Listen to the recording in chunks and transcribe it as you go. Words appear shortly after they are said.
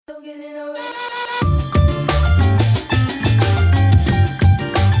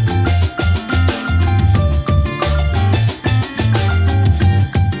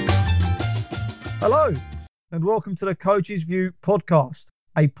and welcome to the Coaches View podcast,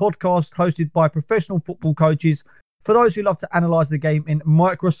 a podcast hosted by professional football coaches for those who love to analyse the game in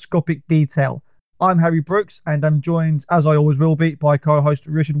microscopic detail. I'm Harry Brooks, and I'm joined, as I always will be, by co-host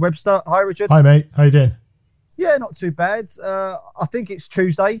Richard Webster. Hi, Richard. Hi, mate. How you doing? Yeah, not too bad. I think it's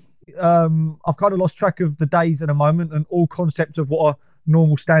Tuesday. I've kind of lost track of the days in a moment and all concepts of what a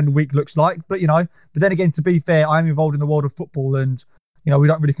normal standard week looks like. But then again, to be fair, I'm involved in the world of football, and we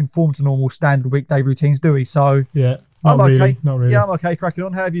don't really conform to normal standard weekday routines, do we? So yeah, I'm okay. Not really. Yeah, I'm okay. Cracking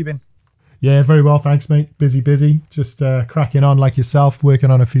on. How have you been? Yeah, very well, thanks, mate. Busy. Just cracking on like yourself,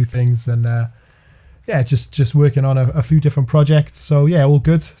 working on a few things, and just working on a few different projects. So yeah, all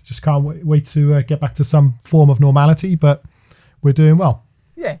good. Just can't wait to get back to some form of normality, but we're doing well.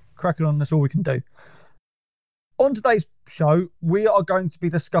 Yeah, cracking on. That's all we can do. On today's show, we are going to be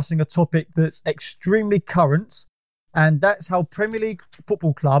discussing a topic that's extremely current, and that's how Premier League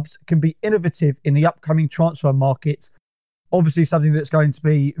football clubs can be innovative in the upcoming transfer market. Obviously, something that's going to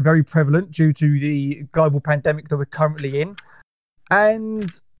be very prevalent due to the global pandemic that we're currently in. And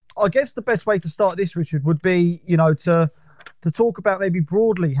I guess the best way to start this, Richard, would be, to talk about maybe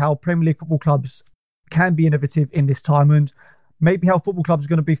broadly how Premier League football clubs can be innovative in this time, and maybe how football clubs are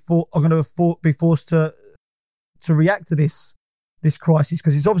going to be forced to react to this crisis,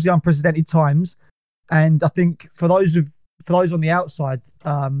 because it's obviously unprecedented times. And I think for those on the outside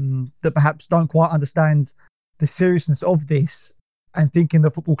that perhaps don't quite understand the seriousness of this and thinking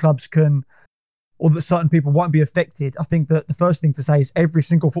that football clubs can, or that certain people won't be affected, I think that the first thing to say is every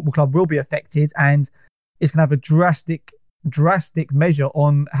single football club will be affected, and it's going to have a drastic measure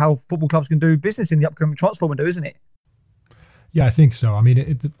on how football clubs can do business in the upcoming transfer window, isn't it? Yeah, I think so. I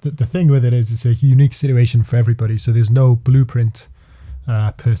mean, the thing with it is it's a unique situation for everybody, so there's no blueprint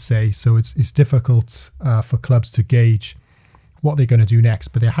per se, so it's difficult for clubs to gauge what they're going to do next,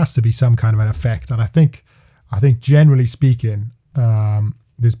 but there has to be some kind of an effect. And I think generally speaking,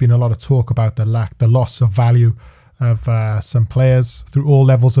 there's been a lot of talk about the loss of value of some players through all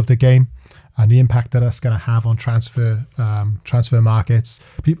levels of the game, and the impact that that's going to have on transfer markets.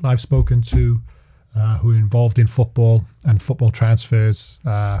 People I've spoken to who are involved in football and football transfers,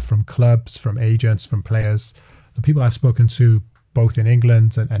 from clubs, from agents, from players, the people I've spoken to both in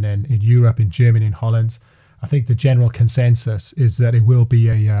England and then in Europe, in Germany, in Holland, I think the general consensus is that it will be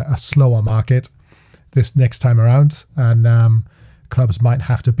a slower market this next time around, and clubs might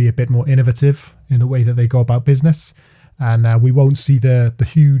have to be a bit more innovative in the way that they go about business, and we won't see the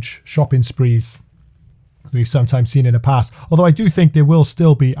huge shopping sprees we've sometimes seen in the past. Although I do think there will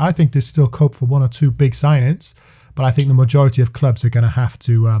still be, I think there's still scope for one or two big signings, but I think the majority of clubs are going to have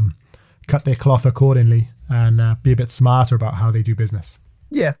to cut their cloth accordingly and be a bit smarter about how they do business.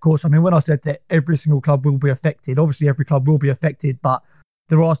 Yeah, of course. I mean, when I said that every single club will be affected, obviously every club will be affected, but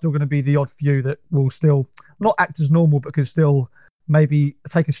there are still going to be the odd few that will still not act as normal, but can still maybe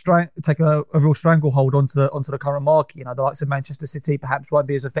take a real stranglehold onto the current market. The likes of Manchester City perhaps won't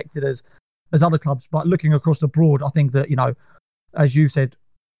be as affected as other clubs, but looking across the board, I think that, as you said,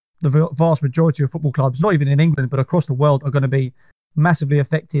 the vast majority of football clubs, not even in England, but across the world, are going to be massively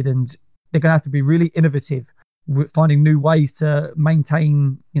affected, and they're going to have to be really innovative with finding new ways to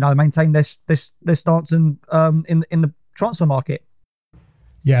maintain their stance and in the transfer market.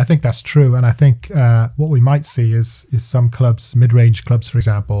 Yeah, I think that's true, and I think what we might see is some clubs, mid-range clubs, for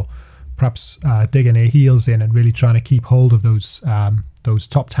example, perhaps digging their heels in and really trying to keep hold of those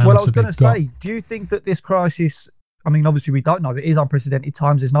top talents. Well, I was going to say, do you think that this crisis? I mean, obviously we don't know. It is unprecedented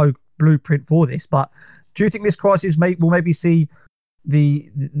times. There's no blueprint for this, but do you think this crisis will maybe see the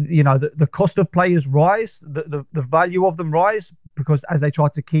cost of players rise, the value of them rise, because as they try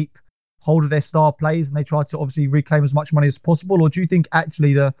to keep hold of their star players and they try to obviously reclaim as much money as possible? Or do you think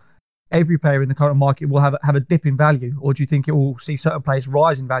actually every player in the current market will have a dip in value, or do you think it will see certain players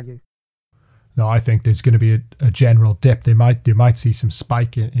rise in value? No, I think there's going to be a general dip. They might see some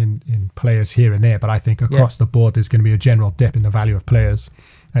spike in players here and there, but I think across the board there's going to be a general dip in the value of players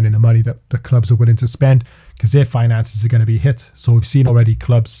and in the money that the clubs are willing to spend, because their finances are going to be hit. So we've seen already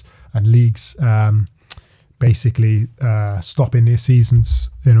clubs and leagues basically stopping their seasons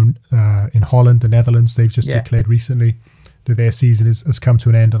in Holland, the Netherlands. They've just declared recently that their season has come to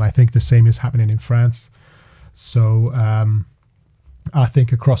an end, and I think the same is happening in France. So I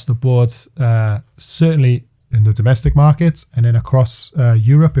think across the board, certainly in the domestic market, and then across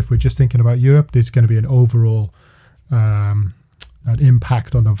Europe, if we're just thinking about Europe, there's going to be an overall an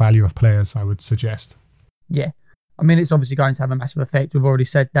impact on the value of players, I would suggest. Yeah. I mean, it's obviously going to have a massive effect. We've already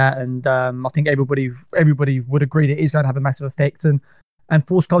said that, and I think everybody would agree that it is going to have a massive effect and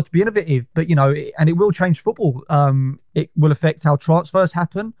force clubs to be innovative. But, and it will change football. It will affect how transfers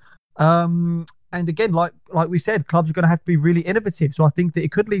happen. And again, like we said, clubs are going to have to be really innovative. So I think that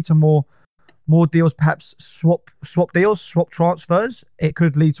it could lead to more deals, perhaps swap deals, swap transfers. It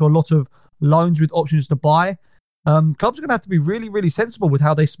could lead to a lot of loans with options to buy. Clubs are going to have to be really, really sensible with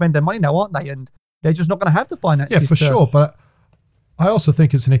how they spend their money now, aren't they? And they're just not going to have the finances. Yeah, for sure. But I also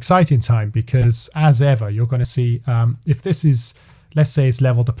think it's an exciting time because, as ever, you're going to see if this is, let's say, it's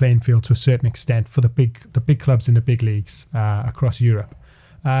leveled the playing field to a certain extent for the big clubs in the big leagues across Europe.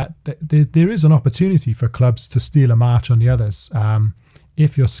 There is an opportunity for clubs to steal a march on the others.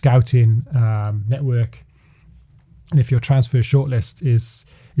 If your scouting network and if your transfer shortlist is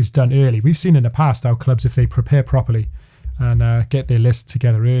done early. We've seen in the past how clubs, if they prepare properly and get their list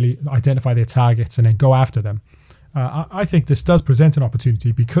together early, identify their targets and then go after them. I think this does present an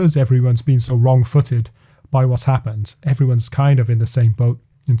opportunity because everyone's been so wrong-footed by what's happened. Everyone's kind of in the same boat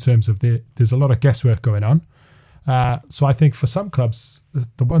in terms of there's a lot of guesswork going on. So I think for some clubs,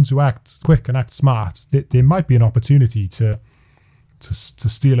 the ones who act quick and act smart, there might be an opportunity to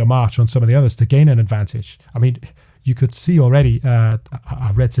steal a march on some of the others to gain an advantage. I mean, you could see already,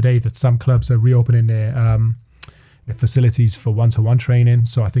 I read today that some clubs are reopening their facilities for one-to-one training.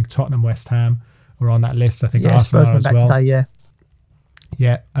 So I think Tottenham, West Ham are on that list. I think Arsenal are as well. Today,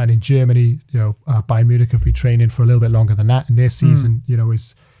 yeah, and in Germany, Bayern Munich have been training for a little bit longer than that, and their season,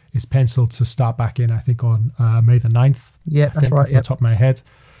 is penciled to start back in, I think, on May the 9th. Yeah, that's right. Off the top of my head.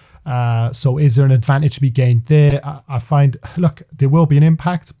 So is there an advantage to be gained there? I find, look, there will be an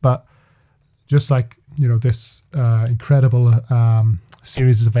impact, but just like, this incredible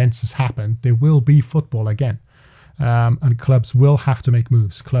series of events has happened, there will be football again. And clubs will have to make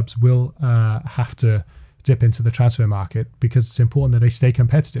moves. Clubs will have to dip into the transfer market because it's important that they stay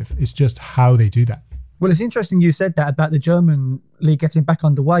competitive. It's just how they do that. Well, it's interesting you said that about the German league getting back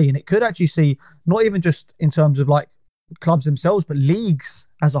underway, and it could actually see, not even just in terms of like clubs themselves, but leagues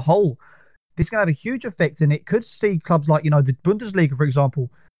as a whole. This is going to have a huge effect, and it could see clubs like, the Bundesliga, for example,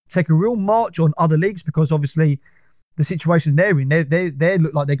 take a real march on other leagues because obviously the situation they're in, they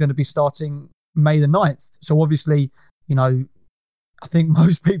look like they're going to be starting May the 9th. So obviously, I think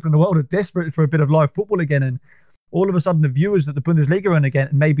most people in the world are desperate for a bit of live football again, and all of a sudden the viewers that the Bundesliga are in again,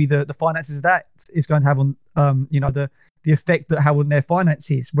 and maybe the finances that is going to have on, the effect that have on their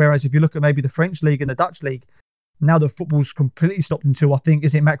finances. Whereas if you look at maybe the French league and the Dutch league, now the football's completely stopped until, I think,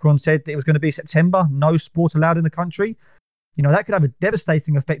 is it Macron said that it was going to be September, no sport allowed in the country. That could have a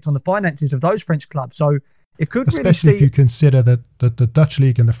devastating effect on the finances of those French clubs. So it could especially if you consider that the Dutch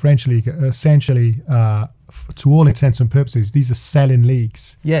league and the French league are essentially, to all intents and purposes, these are selling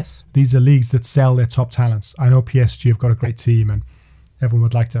leagues. Yes. These are leagues that sell their top talents. I know PSG have got a great team and everyone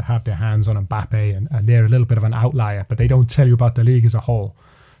would like to have their hands on Mbappe and they're a little bit of an outlier, but they don't tell you about the league as a whole.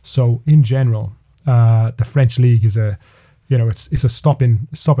 So in general, the French league is it's a stopping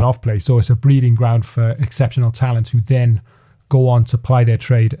off place. So it's a breeding ground for exceptional talent who then go on to ply their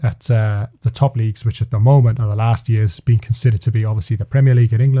trade at the top leagues, which at the moment, or the last years, been considered to be obviously the Premier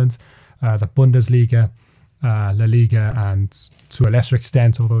League in England, the Bundesliga, La Liga, and to a lesser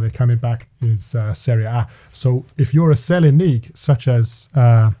extent, although they're coming back, is Serie A. So if you're a selling league, such as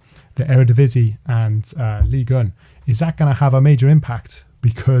the Eredivisie and Ligue 1, is that going to have a major impact?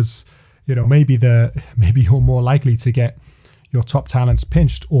 Because, maybe you're more likely to get your top talents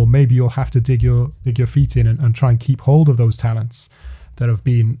pinched, or maybe you'll have to dig your feet in and try and keep hold of those talents that have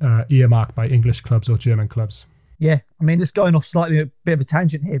been earmarked by English clubs or German clubs. Yeah, I mean, it's going off slightly a bit of a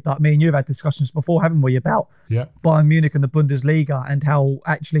tangent here, but me and you have had discussions before, haven't we, about Bayern Munich and the Bundesliga, and how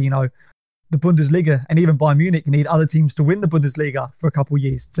actually, the Bundesliga and even Bayern Munich need other teams to win the Bundesliga for a couple of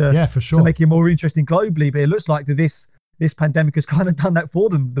years to make it more interesting globally. But it looks like that this pandemic has kind of done that for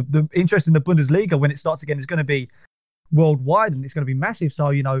them. The interest in the Bundesliga when it starts again is going to be worldwide, and it's going to be massive. So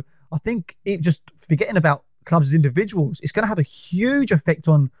I think it just forgetting about clubs as individuals, it's going to have a huge effect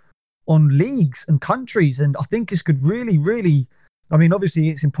on leagues and countries. And I think this could really, I mean, obviously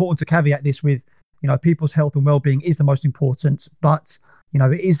it's important to caveat this with people's health and well-being is the most important, but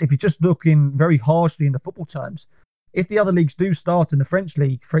it is, if you're just looking very harshly in the football terms, if the other leagues do start and the French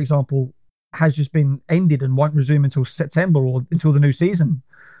league, for example, has just been ended and won't resume until September or until the new season,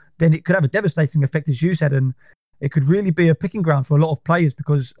 then it could have a devastating effect, as you said, and it could really be a picking ground for a lot of players,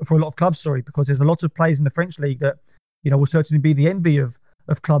 because there's a lot of players in the French league that, will certainly be the envy of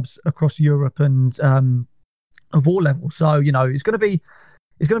clubs across Europe and of all levels. So, it's going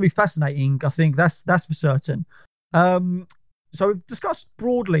to be fascinating. I think that's for certain. So we've discussed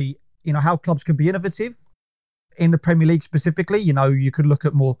broadly, how clubs can be innovative in the Premier League specifically. You could look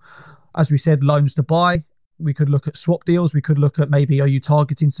at more, as we said, loans to buy. We could look at swap deals. We could look at maybe, are you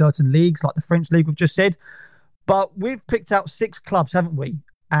targeting certain leagues like the French league we've just said? But we've picked out 6 clubs, haven't we?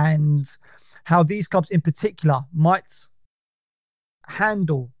 And how these clubs in particular might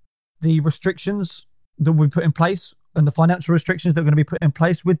handle the restrictions that we put in place and the financial restrictions that are going to be put in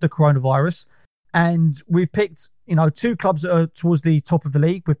place with the coronavirus. And we've picked, two clubs that are towards the top of the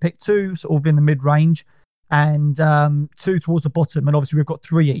league. We've picked two sort of in the mid-range and two towards the bottom. And obviously we've got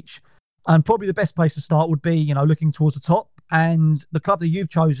three each. And probably the best place to start would be, looking towards the top. And the club that you've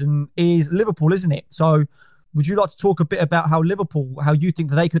chosen is Liverpool, isn't it? So would you like to talk a bit about how you think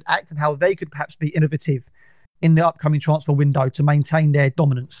that they could act and how they could perhaps be innovative in the upcoming transfer window to maintain their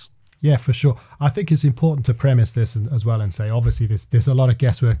dominance? Yeah, for sure. I think it's important to premise this as well and say, obviously, there's a lot of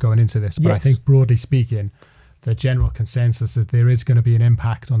guesswork going into this, but yes. I think broadly speaking, the general consensus that there is going to be an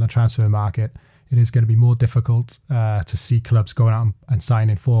impact on the transfer market. It is going to be more difficult to see clubs going out and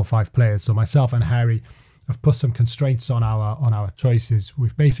signing 4 or 5 players. So myself and Harry have put some constraints on our choices.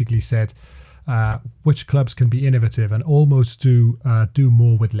 We've basically said which clubs can be innovative and almost do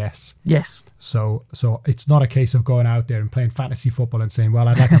more with less. Yes. So it's not a case of going out there and playing fantasy football and saying, well,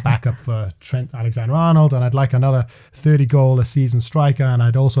 I'd like a backup for Trent Alexander-Arnold and I'd like another 30-goal-a-season striker and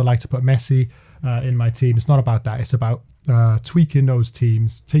I'd also like to put Messi in my team. It's not about that. It's about tweaking those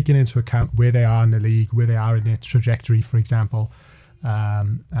teams, taking into account where they are in the league, where they are in their trajectory, for example,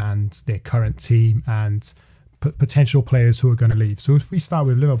 and their current team and potential players who are going to leave. So if we start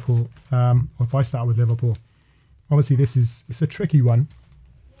with Liverpool, or if I start with Liverpool, obviously it's a tricky one.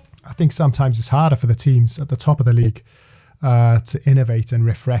 I think sometimes it's harder for the teams at the top of the league to innovate and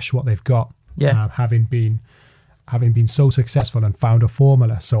refresh what they've got, having been so successful and found a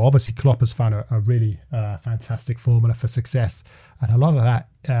formula. So obviously Klopp has found a really fantastic formula for success, and a lot of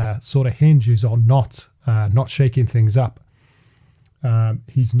that sort of hinges on not shaking things up.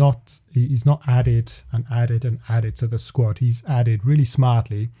 He's not added to the squad. He's added really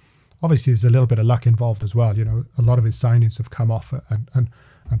smartly. Obviously, there's a little bit of luck involved as well. A lot of his signings have come off and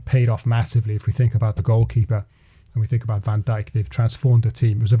paid off massively. If we think about the goalkeeper and we think about Van Dijk, they've transformed the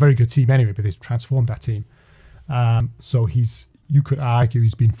team. It was a very good team anyway, but they've transformed that team. So you could argue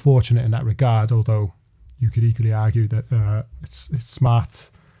he's been fortunate in that regard, although you could equally argue that it's smart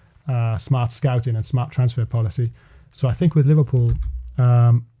scouting and smart transfer policy. So I think with Liverpool,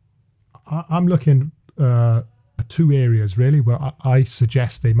 I'm looking at 2 areas really where I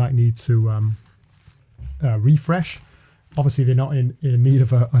suggest they might need to refresh. Obviously, they're not in need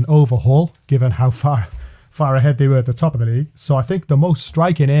of an overhaul, given how far ahead they were at the top of the league. So I think the most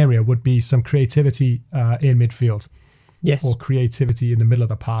striking area would be some creativity in midfield. Yes. Or creativity in the middle of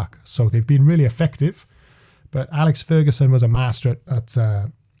the park. So they've been really effective. But Alex Ferguson was a master at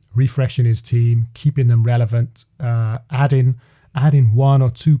refreshing his team, keeping them relevant, adding 1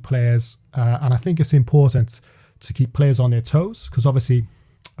 or 2 players. And I think it's important to keep players on their toes because obviously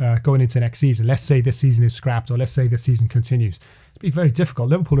going into next season, let's say this season is scrapped or let's say this season continues, it'd be very difficult.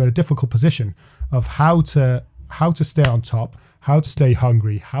 Liverpool are in a difficult position of how to stay on top, how to stay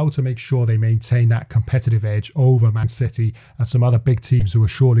hungry, how to make sure they maintain that competitive edge over Man City and some other big teams who are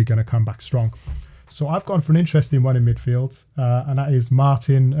surely going to come back strong. So I've gone for an interesting one in midfield, and that is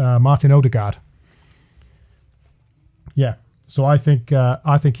Martin Odegaard. Yeah, so I think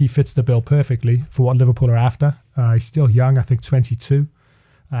he fits the bill perfectly for what Liverpool are after. He's still young, I think 22.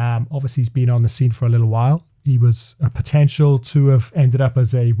 Obviously, he's been on the scene for a little while. He was a potential to have ended up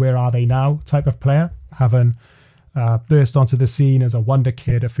as a where are they now type of player, having burst onto the scene as a wonder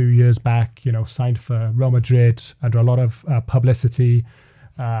kid a few years back, signed for Real Madrid under a lot of publicity,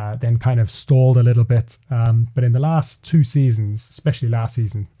 then kind of stalled a little bit. But in the last 2 seasons, especially last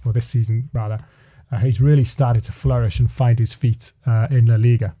season, or this season rather, he's really started to flourish and find his feet in La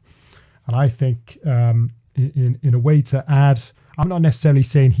Liga. And I think in a way to add, I'm not necessarily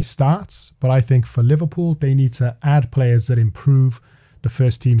saying he starts, but I think for Liverpool, they need to add players that improve the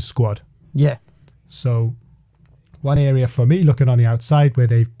first team squad. Yeah. So one area for me, looking on the outside, where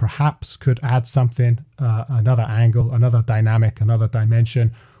they perhaps could add something, another angle, another dynamic, another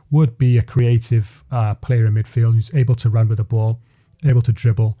dimension, would be a creative player in midfield who's able to run with the ball, able to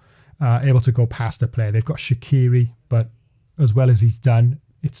dribble, able to go past a player. They've got Shaqiri, but as well as he's done,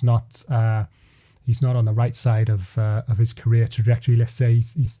 it's not... he's not on the right side of his career trajectory. Let's say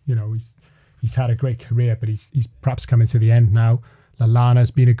he's had a great career, but he's perhaps coming to the end now.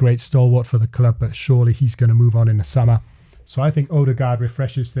 Lallana's been a great stalwart for the club, but surely he's going to move on in the summer. So I think Odegaard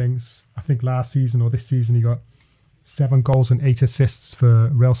refreshes things. I think last season or this season he got 7 goals and 8 assists for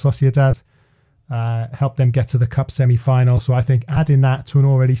Real Sociedad. Helped them get to the cup semi-final. So I think adding that to an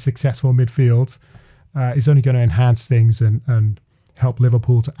already successful midfield is only going to enhance things and help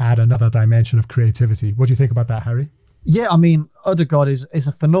Liverpool to add another dimension of creativity. What do you think about that, Harry? Yeah, I mean, Odegaard is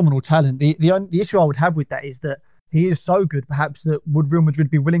a phenomenal talent. The issue I would have with that is that he is so good, perhaps that would Real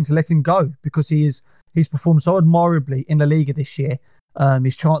Madrid be willing to let him go because he's performed so admirably in La Liga this year,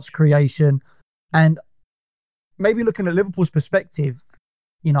 his chance creation, and maybe looking at Liverpool's perspective,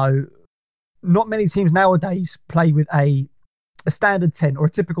 not many teams nowadays play with a standard 10 or a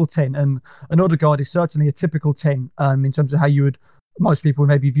typical 10, and Odegaard is certainly a typical 10 in terms of how most people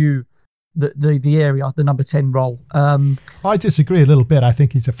maybe view the area, the number 10 role. I disagree a little bit. I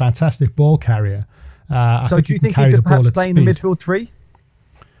think he's a fantastic ball carrier. So do you think he could perhaps play in the midfield three?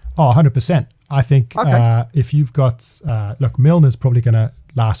 Oh, 100%. I think if you've got... look, Milner's probably going to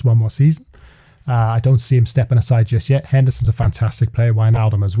last one more season. I don't see him stepping aside just yet. Henderson's a fantastic player,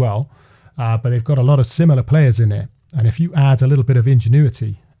 Wijnaldum as well. But they've got a lot of similar players in there. And if you add a little bit of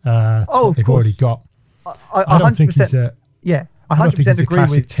ingenuity to what they've already got, I don't think he's a... Yeah. I don't think he's a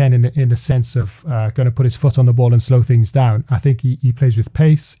classic 10 in the sense of going to put his foot on the ball and slow things down. I think he plays with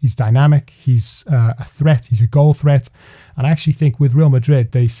pace. He's dynamic. He's a threat. He's a goal threat. And I actually think with Real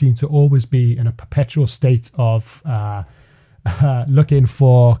Madrid, they seem to always be in a perpetual state of looking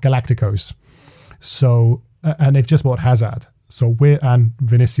for Galacticos. So, and they've just bought Hazard. So and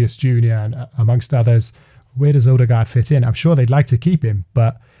Vinicius Jr. and amongst others, where does Odegaard fit in? I'm sure they'd like to keep him,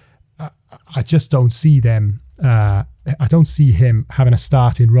 but I just don't see them... I don't see him having a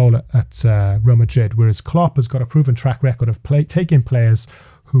starting role at Real Madrid, whereas Klopp has got a proven track record of taking players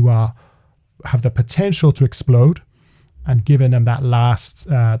who have the potential to explode and giving them that last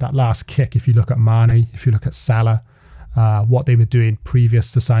kick. If you look at Mane, if you look at Salah, what they were doing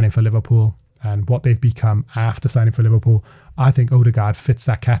previous to signing for Liverpool and what they've become after signing for Liverpool, I think Odegaard fits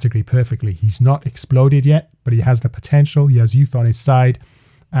that category perfectly. He's not exploded yet, but he has the potential. He has youth on his side,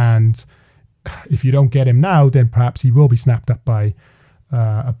 and if you don't get him now, then perhaps he will be snapped up by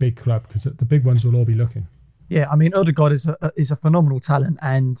a big club, because the big ones will all be looking. Yeah, I mean, Odegaard is a phenomenal talent,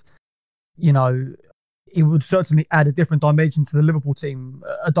 and he would certainly add a different dimension to the Liverpool team,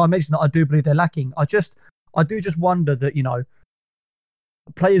 a dimension that I do believe they're lacking. I do just wonder that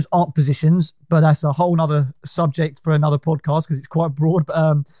players aren't positions, but that's a whole other subject for another podcast because it's quite broad.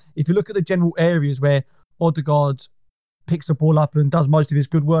 But if you look at the general areas where Odegaard picks the ball up and does most of his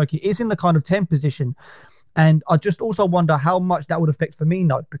good work, he is in the kind of 10 position. And I just also wonder how much that would affect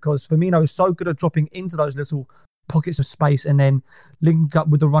Firmino, because Firmino is so good at dropping into those little pockets of space and then linking up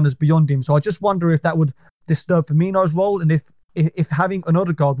with the runners beyond him. So I just wonder if that would disturb Firmino's role, and if having an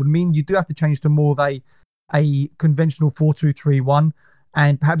Odegaard would mean you do have to change to more of a conventional 4-2-3-1,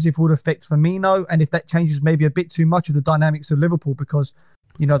 and perhaps if it would affect Firmino, and if that changes maybe a bit too much of the dynamics of Liverpool, because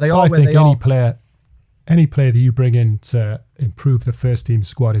they are where they are. Any player that you bring in to improve the first team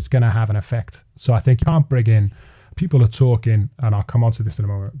squad is going to have an effect. So I think you can't bring in... People are talking, and I'll come on to this in a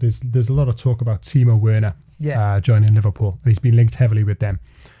moment. There's a lot of talk about Timo Werner joining Liverpool, and he's been linked heavily with them.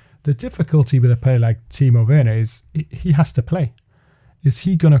 The difficulty with a player like Timo Werner is he has to play. Is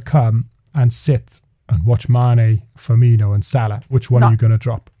he going to come and sit and watch Mane, Firmino, and Salah? Which one are you going to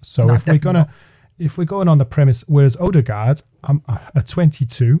drop? So if we're going on the premise, whereas Odegaard, at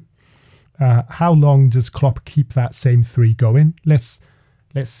 22. How long does Klopp keep that same three going? Let's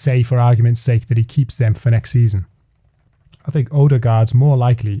say, for argument's sake, that he keeps them for next season. I think Odegaard's more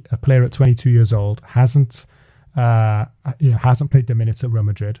likely a player at 22 years old, hasn't played the minutes at Real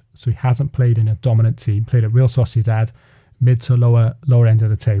Madrid, so he hasn't played in a dominant team. Played at Real Sociedad, mid to lower end of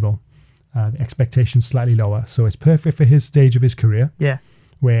the table. The expectation's slightly lower, so it's perfect for his stage of his career. Yeah,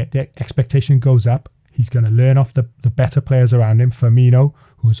 where the expectation goes up. He's going to learn off the better players around him. Firmino,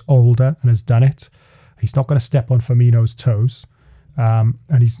 who's older and has done it, he's not going to step on Firmino's toes, and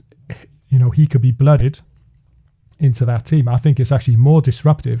he could be blooded into that team. I think it's actually more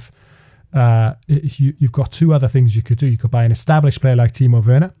disruptive. You've got two other things you could do. You could buy an established player like Timo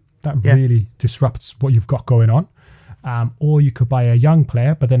Werner that really disrupts what you've got going on, or you could buy a young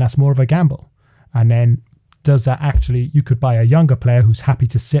player, but then that's more of a gamble. And then you could buy a younger player who's happy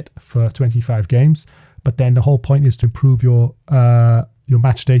to sit for 25 games, but then the whole point is to improve your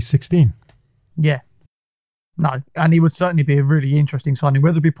match day 16. Yeah. No, and he would certainly be a really interesting signing.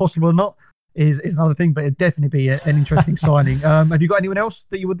 Whether it be possible or not is another thing, but it'd definitely be an interesting signing. Have you got anyone else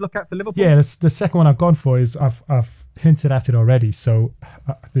that you would look at for Liverpool? Yeah, the second one I've gone for is I've hinted at it already. So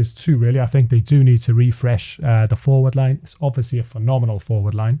there's two really. I think they do need to refresh the forward line. It's obviously a phenomenal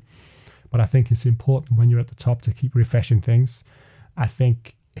forward line, but I think it's important when you're at the top to keep refreshing things. I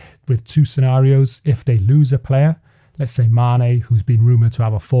think with two scenarios, if they lose a player, let's say Mane, who's been rumoured to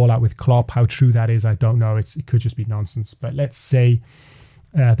have a fallout with Klopp, how true that is, I don't know. It could just be nonsense. But let's say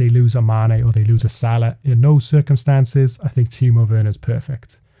they lose a Mane or they lose a Salah. In those circumstances, I think Timo Werner is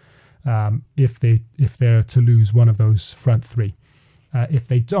perfect. If they're to lose one of those front three. If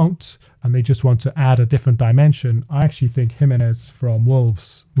they don't, and they just want to add a different dimension, I actually think Jimenez from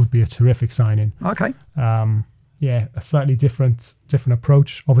Wolves would be a terrific signing. Okay. Yeah, a slightly different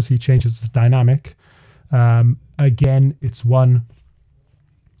approach. Obviously, changes the dynamic. Again, it's one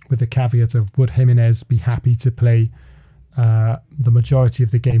with the caveat of would Jimenez be happy to play the majority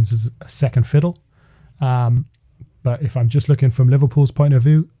of the games as a second fiddle? But if I'm just looking from Liverpool's point of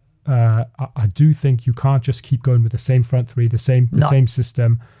view, I do think you can't just keep going with the same front three, the same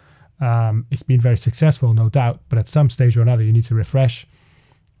system. It's been very successful, no doubt, but at some stage or another, you need to refresh.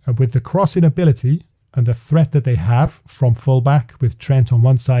 With the crossing ability and the threat that they have from fullback, with Trent on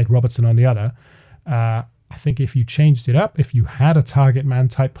one side, Robertson on the other, I think if you changed it up, if you had a target man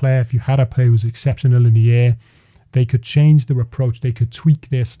type player, if you had a player who was exceptional in the air, they could change their approach, they could tweak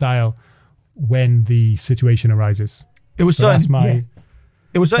their style when the situation arises. It was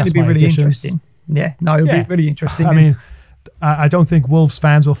certainly be really interesting. Yeah, no, it'll be really interesting. I mean, I don't think Wolves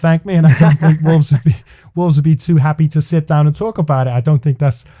fans will thank me, and I don't think Wolves would be too happy to sit down and talk about it. I don't think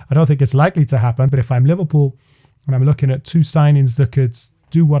it's likely to happen. But if I'm Liverpool and I'm looking at two signings that could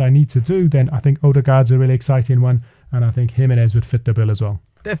do what I need to do, then I think Odegaard's a really exciting one, and I think Jimenez would fit the bill as well.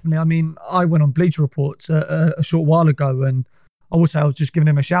 Definitely. I mean, I went on Bleacher Report a short while ago, and I would say I was just giving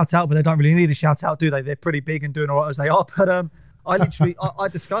him a shout out, but they don't really need a shout out, do they? They're pretty big and doing all right as they are. But I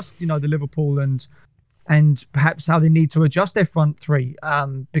discussed, the Liverpool and perhaps how they need to adjust their front three,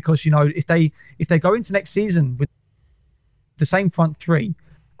 because if they go into next season with the same front three,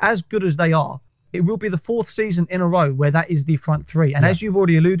 as good as they are, it will be the fourth season in a row where that is the front three. And as you've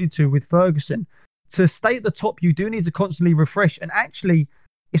already alluded to with Ferguson, to stay at the top, you do need to constantly refresh. And actually,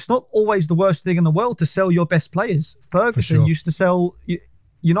 it's not always the worst thing in the world to sell your best players. Ferguson used to sell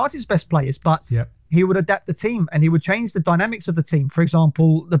United's best players, but he would adapt the team and he would change the dynamics of the team. For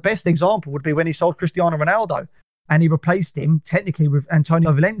example, the best example would be when he sold Cristiano Ronaldo and he replaced him technically with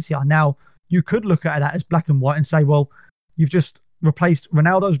Antonio Valencia. Now, you could look at that as black and white and say, well, you've just replaced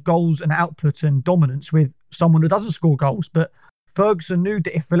Ronaldo's goals and output and dominance with someone who doesn't score goals. But Ferguson knew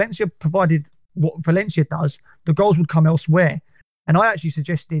that if Valencia provided what Valencia does, the goals would come elsewhere. And I actually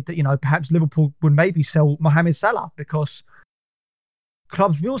suggested that, perhaps Liverpool would maybe sell Mohamed Salah, because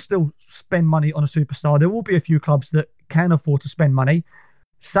clubs will still spend money on a superstar. There will be a few clubs that can afford to spend money.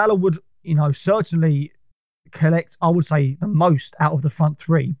 Salah would, certainly collect, I would say, the most out of the front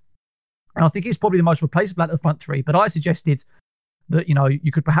three. And I think he's probably the most replaceable out of the front three. But I suggested that,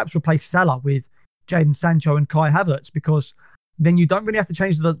 you could perhaps replace Salah with Jadon Sancho and Kai Havertz, because then you don't really have to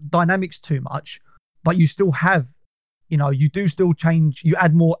change the dynamics too much, but you still have, you do still change, you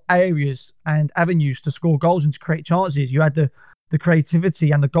add more areas and avenues to score goals and to create chances. You add the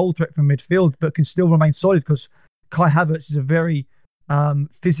creativity and the goal threat from midfield, but can still remain solid, because Kai Havertz is a very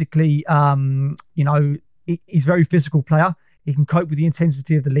physically, he's a very physical player. He can cope with the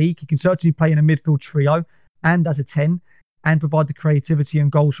intensity of the league. He can certainly play in a midfield trio and as a 10 and provide the creativity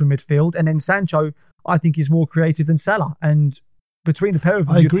and goals from midfield. And then Sancho, I think, is more creative than Salah. And between the pair of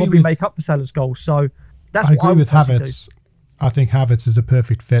them, you'd probably make up for Salah's goals. So that's what I agree with Havertz. I think Havertz is a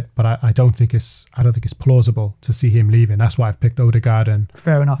perfect fit, but I don't think it's plausible to see him leaving. That's why I've picked Odegaard and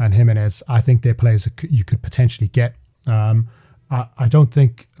Jimenez. I think they're players you could potentially get. I don't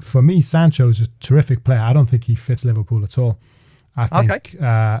think, for me, Sancho's a terrific player. I don't think he fits Liverpool at all. I think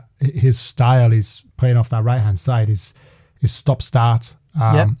his style is playing off that right hand side is stop start.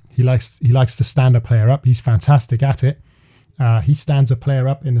 He likes to stand a player up. He's fantastic at it. He stands a player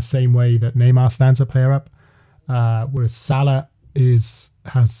up in the same way that Neymar stands a player up. Whereas Salah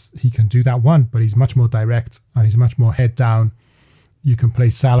he can do that one, but he's much more direct and he's much more head down. You can play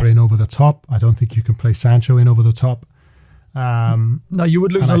Salah in over the top. I don't think you can play Sancho in over the top. No, you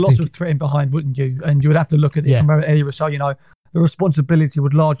would lose a lot of threat in behind, wouldn't you? And you would have to look at it from an area. So, the responsibility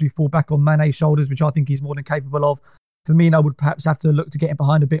would largely fall back on Mane's shoulders, which I think he's more than capable of. Firmino would perhaps have to look to get in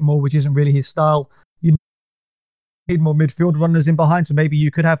behind a bit more, which isn't really his style. You need more midfield runners in behind, so maybe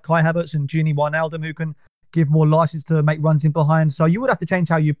you could have Kai Havertz and Gini Wijnaldum who can give more license to make runs in behind. So you would have to change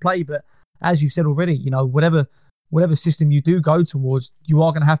how you play, but as you've said already, whatever system you do go towards, you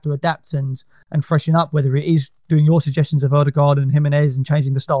are going to have to adapt and freshen up, whether it is doing your suggestions of Odegaard and Jimenez and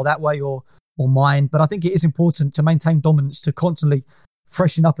changing the style that way or mine. But I think it is important to maintain dominance, to constantly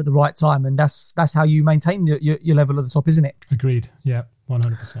freshen up at the right time, and that's how you maintain your level at the top, isn't it? Agreed. Yeah,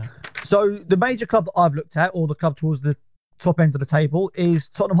 100%. So the major club that I've looked at, or the club towards the top end of the table, is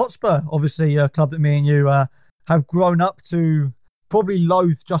Tottenham Hotspur. Obviously a club that me and you have grown up to probably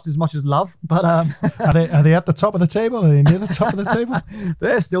loathe just as much as love. But are they at the top of the table? Are they near the top of the table?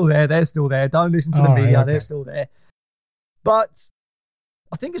 They're still there. Don't listen to the media. Right, okay. They're still there. But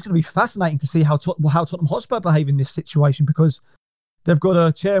I think it's going to be fascinating to see how Tottenham Hotspur behave in this situation, because They've got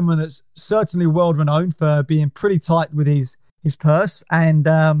a chairman that's certainly world renowned for being pretty tight with his purse, and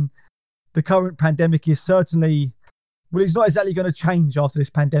the current pandemic is certainly, well, he's not exactly going to change after this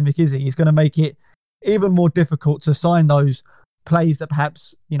pandemic, is he? He's going to make it even more difficult to sign those players that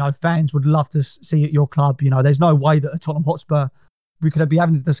perhaps, fans would love to see at your club. There's no way that at Tottenham Hotspur we could be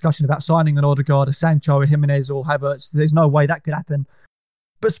having a discussion about signing an Odegaard, a Sancho, a Jimenez or Havertz. There's no way that could happen.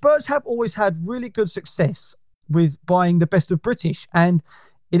 But Spurs have always had really good success with buying the best of British. And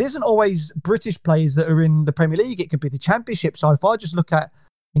it isn't always British players that are in the Premier League. It could be the Championship. So if I just look at,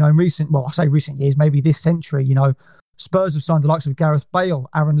 in I say recent years, maybe this century, Spurs have signed the likes of Gareth Bale,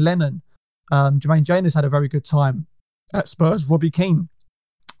 Aaron Lennon, Jermaine Janus had a very good time at Spurs, Robbie Keane.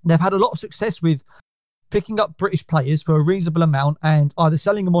 They've had a lot of success with picking up British players for a reasonable amount and either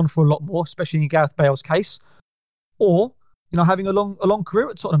selling them on for a lot more, especially in Gareth Bale's case, or having a long career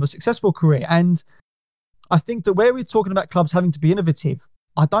at Tottenham, a successful career. And I think that where we're talking about clubs having to be innovative,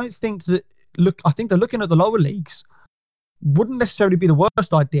 I think they're looking at the lower leagues wouldn't necessarily be the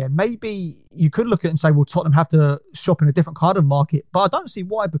worst idea. Maybe you could look at it and say, well, Tottenham have to shop in a different kind of market, but I don't see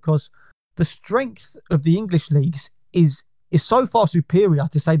why, because the strength of the English leagues is so far superior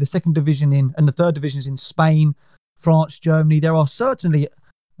to, say, the second division and the third divisions in Spain, France, Germany. There are certainly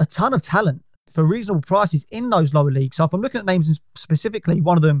a ton of talent for reasonable prices in those lower leagues. So if I'm looking at names specifically,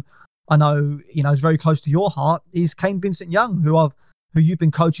 one of them I know, is very close to your heart is Kane Vincent-Young, who you've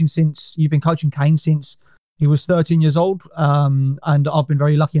been coaching Kane since he was 13 years old. And I've been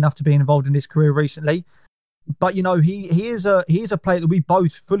very lucky enough to be involved in his career recently. But, he is a player that we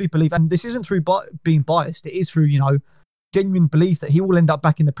both fully believe, and this isn't through being biased. It is through, genuine belief that he will end up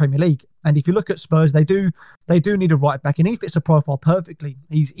back in the Premier League. And if you look at Spurs, they do need a right back, and he fits the profile perfectly.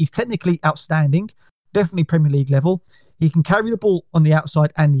 He's technically outstanding, definitely Premier League level. He can carry the ball on the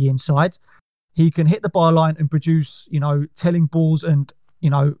outside and the inside. He can hit the byline and produce, telling balls and,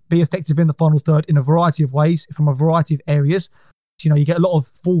 be effective in the final third in a variety of ways from a variety of areas. You get a lot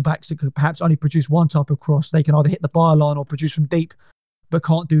of fullbacks that could perhaps only produce one type of cross. They can either hit the byline or produce from deep, but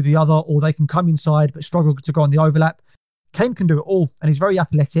can't do the other, or they can come inside but struggle to go on the overlap. Kane can do it all, and he's very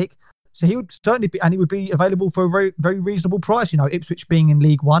athletic. So he would certainly be, and he would be available for a very, very reasonable price. Ipswich being in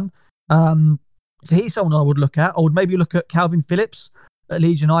League One. So he's someone I would look at. I would maybe look at Calvin Phillips at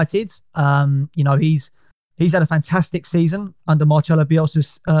Leeds United. He's had a fantastic season under Marcelo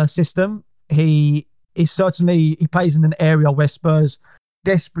Bielsa's system. He plays in an area where Spurs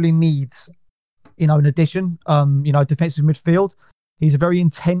desperately needs, an addition, defensive midfield. He's a very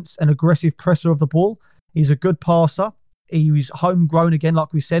intense and aggressive presser of the ball. He's a good passer. He's homegrown again,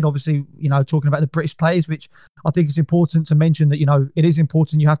 like we said, obviously, talking about the British players, which I think is important to mention that, it is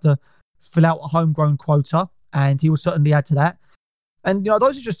important you have to fill out a homegrown quota, and he will certainly add to that. And,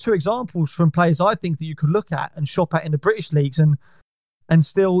 those are just two examples from players I think that you could look at and shop at in the British leagues and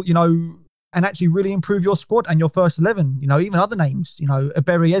still, and actually really improve your squad and your first 11. Even other names,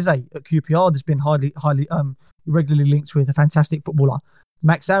 Ebery Eze at QPR has been highly regularly linked with, a fantastic footballer.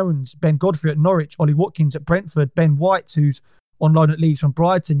 Max Aarons, Ben Godfrey at Norwich, Ollie Watkins at Brentford, Ben White, who's on loan at Leeds from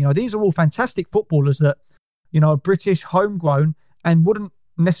Brighton. These are all fantastic footballers that, are British, homegrown, and wouldn't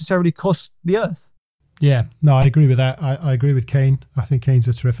necessarily cost the earth. Yeah, no, I agree with that. I agree with Kane. I think Kane's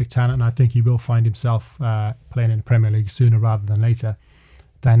a terrific talent, and I think he will find himself playing in the Premier League sooner rather than later.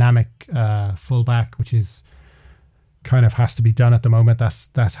 Dynamic fullback, which is kind of has to be done at the moment.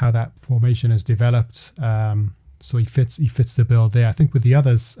 That's how that formation is developed. So he fits the bill there. I think with the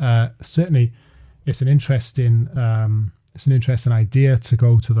others, certainly it's an interesting idea to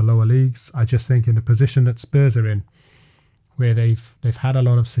go to the lower leagues. I just think in the position that Spurs are in, where they've had a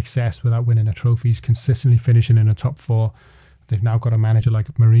lot of success without winning a trophies, consistently finishing in the top four. They've now got a manager like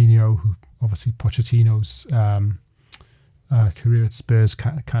Mourinho, who obviously Pochettino's career at Spurs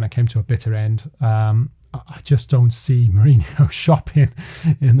kind of came to a bitter end. I just don't see Mourinho shopping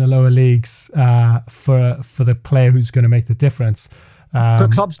in the lower leagues for the player who's going to make the difference. But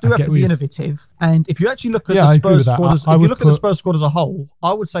clubs do have to be innovative, and if you actually look at the Spurs squad, the Spurs squad as a whole,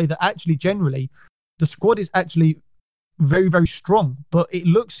 I would say that actually generally the squad is actually very, very strong. But it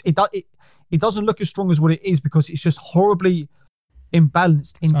doesn't look as strong as what it is because it's just horribly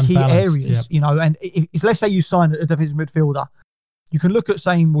imbalanced in key areas. Yep. And if let's say you sign a defensive midfielder. You can look at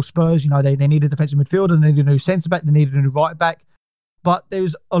saying, well, Spurs, they need a defensive midfielder, and they need a new centre-back, they need a new right-back. But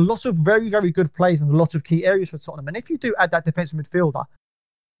there's a lot of very, very good players in a lot of key areas for Tottenham. And if you do add that defensive midfielder,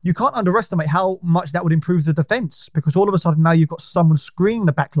 you can't underestimate how much that would improve the defence, because all of a sudden now you've got someone screening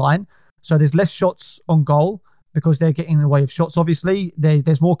the back line. So there's less shots on goal because they're getting in the way of shots, obviously.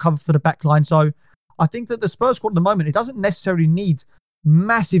 There's more cover for the back line. So I think that the Spurs squad at the moment, it doesn't necessarily need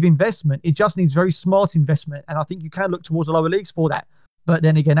massive investment. It just needs very smart investment. And I think you can look towards the lower leagues for that. But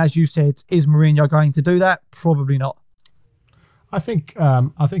then again, as you said, is Mourinho going to do that? Probably not. I think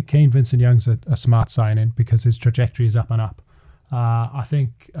Kane Vincent Young's a smart signing because his trajectory is up and up. I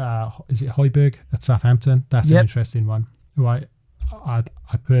think is it Højbjerg at Southampton? That's an interesting one. Who I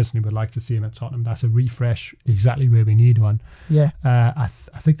personally would like to see him at Tottenham. That's a refresh, exactly where we need one. Yeah. I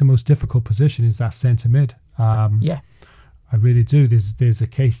think the most difficult position is that centre mid. I really do. There's a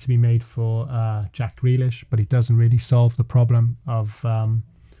case to be made for Jack Grealish, but he doesn't really solve the problem of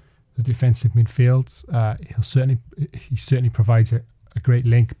the defensive midfield. He certainly provides a great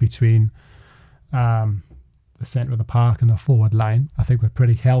link between the centre of the park and the forward line. I think we're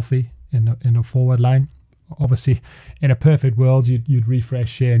pretty healthy in the forward line. Obviously, in a perfect world, you'd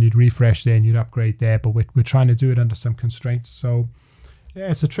refresh here and you'd refresh there and you'd upgrade there, but we're trying to do it under some constraints. So,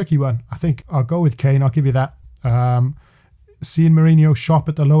 yeah, it's a tricky one. I think I'll go with Kane. I'll give you that. Seeing Mourinho shop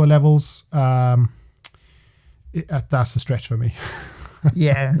at the lower levels, that's a stretch for me.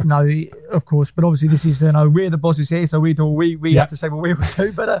 Yeah, no, of course. But obviously, this is, we're the bosses here, so we have to say what we would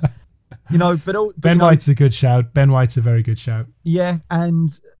do. But, Ben White's a good shout. Ben White's a very good shout. Yeah,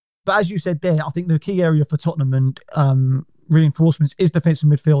 but as you said there, I think the key area for Tottenham and reinforcements is defensive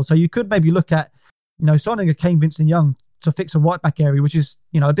midfield. So you could maybe look at, signing a Kane Vincent Young to fix a right back area, which is,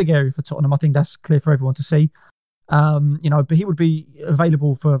 a big area for Tottenham. I think that's clear for everyone to see. But he would be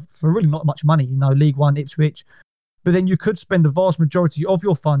available for really not much money, League One, Ipswich. But then you could spend the vast majority of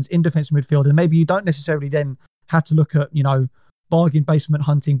your funds in defensive midfield, and maybe you don't necessarily then have to look at, bargain basement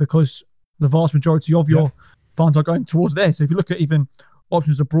hunting because the vast majority of your funds are going towards there. So if you look at even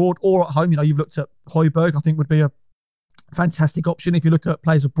options abroad or at home, you've looked at Højbjerg, I think would be a fantastic option. If you look at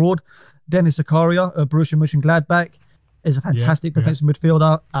players abroad, Dennis Zakaria, Borussia Mönchengladbach, is a fantastic defensive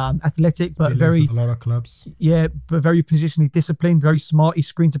midfielder, athletic, but very a lot of clubs. Yeah, but very positionally disciplined, very smart. He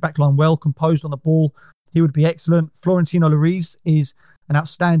screens the backline well, composed on the ball. He would be excellent. Florentino Lloris is an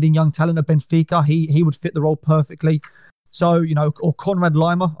outstanding young talent at Benfica. He would fit the role perfectly. So, or Konrad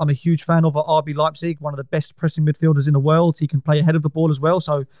Laimer, I'm a huge fan of at RB Leipzig, one of the best pressing midfielders in the world. He can play ahead of the ball as well.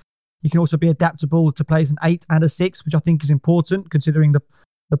 So he can also be adaptable to play as an 8 and a 6, which I think is important considering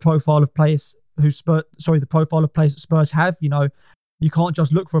the profile of players the profile of players that Spurs have. You can't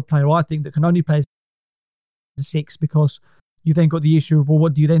just look for a player, I think, that can only play as a 6 because you then got the issue of, well,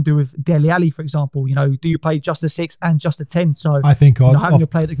 what do you then do with Dele Alli, for example? Do you play just a 6 and just a 10? So I think having a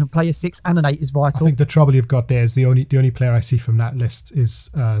player that can play a 6 and an 8 is vital. I think the trouble you've got there is the only player I see from that list is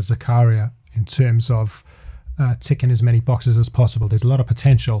Zakaria in terms of ticking as many boxes as possible. There's a lot of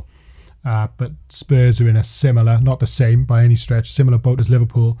potential, but Spurs are in a similar, not the same by any stretch, similar boat as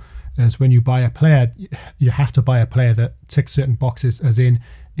Liverpool. As when you buy a player, you have to buy a player that ticks certain boxes, as in,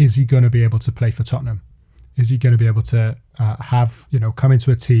 is he going to be able to play for Tottenham? Is he going to be able to come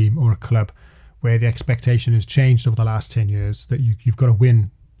into a team or a club where the expectation has changed over the last 10 years that you've got to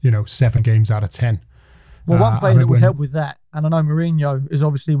win, 7 games out of 10? Well, one player that would help with that, and I know Mourinho is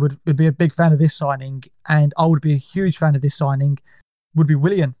obviously would be a big fan of this signing, and I would be a huge fan of this signing, would be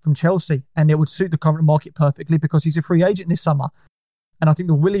Willian from Chelsea. And it would suit the current market perfectly because he's a free agent this summer. And I think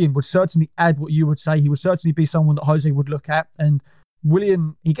that Willian would certainly add what you would say. He would certainly be someone that Jose would look at. And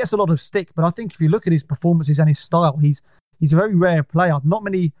Willian, he gets a lot of stick, but I think if you look at his performances and his style, he's a very rare player. Not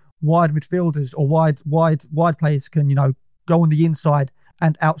many wide midfielders or wide players can, go on the inside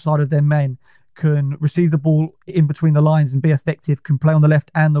and outside of their men, can receive the ball in between the lines and be effective, can play on the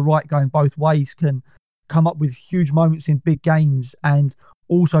left and the right going both ways, can come up with huge moments in big games and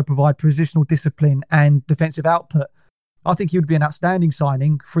also provide positional discipline and defensive output. I think he would be an outstanding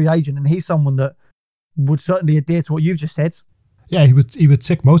signing, free agent, and he's someone that would certainly adhere to what you've just said. Yeah, he would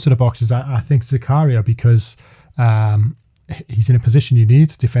tick most of the boxes. I think Zakaria, because he's in a position you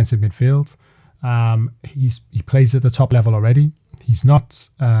need, defensive midfield. He plays at the top level already. He's not,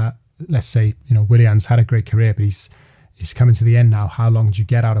 let's say, Willian's had a great career, but he's coming to the end now. How long do you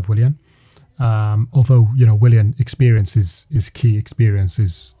get out of Willian? Although, Willian experience is key. Experience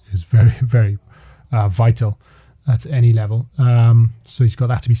is very, very vital at any level. So he's got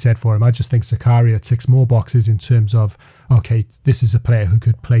that to be said for him. I just think Zakaria ticks more boxes in terms of, okay, this is a player who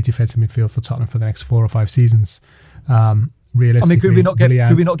could play defensive midfield for Tottenham for the next 4 or 5 seasons. Realistically, could we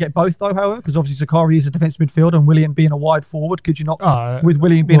not get both though, however? Because obviously Zakaria is a defensive midfielder and Willian being a wide forward, could you not, with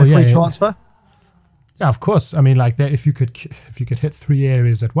Willian being a free transfer? Yeah, of course. I mean, like that, if you could hit 3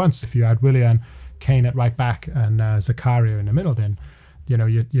 areas at once, if you had Willian, Kane at right back, and Zakaria in the middle, then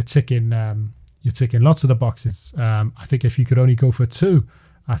you're ticking lots of the boxes. I think if you could only go for 2,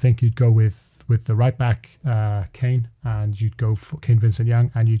 I think you'd go with the right back Kane, and you'd go for Kane Vincent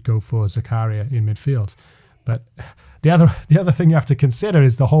Young, and you'd go for Zakaria in midfield. But the other thing you have to consider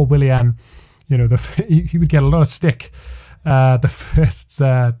is the whole Willian. You know, he would get a lot of stick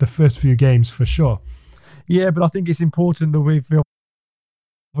the first few games for sure. Yeah, but I think it's important that we've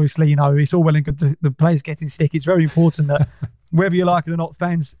obviously, you know, it's all well and good the players getting stick. It's very important that whether you like it or not,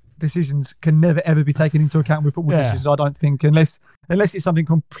 fans' decisions can never ever be taken into account with football decisions. I don't think, unless it's something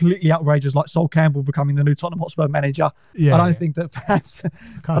completely outrageous like Sol Campbell becoming the new Tottenham Hotspur manager. I don't think that fans.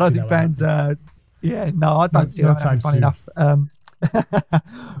 I don't think fans. I don't see that. Funny enough.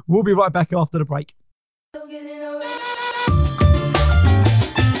 We'll be right back after the break.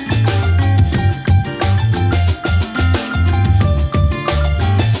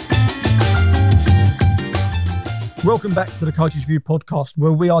 Welcome back to the Coaches View podcast,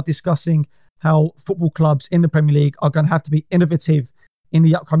 where we are discussing how football clubs in the Premier League are going to have to be innovative in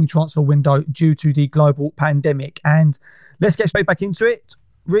the upcoming transfer window due to the global pandemic. And let's get straight back into it.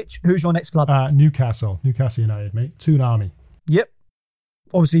 Rich, who's your next club? Newcastle United, mate. Toonami. Yep.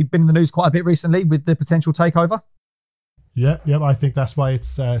 Obviously been in the news quite a bit recently with the potential takeover. Yeah. I think that's why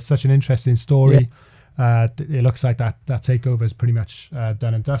it's such an interesting story. Yeah. It looks like that takeover is pretty much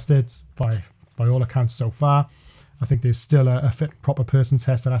done and dusted by all accounts so far. I think there's still a fit proper person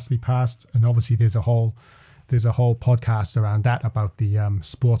test that has to be passed, and obviously there's a whole podcast around that about the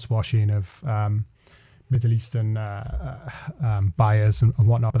sports washing of Middle Eastern buyers and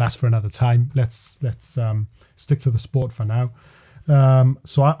whatnot. But that's for another time. Let's stick to the sport for now.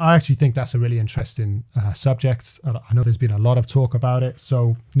 So I actually think that's a really interesting subject. I know there's been a lot of talk about it.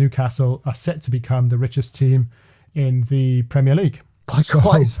 So Newcastle are set to become the richest team in the Premier League. By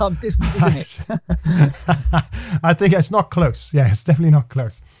quite some distance, isn't it? I think it's not close. Yeah, it's definitely not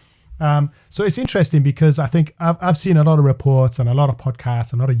close. So it's interesting because I think I've seen a lot of reports and a lot of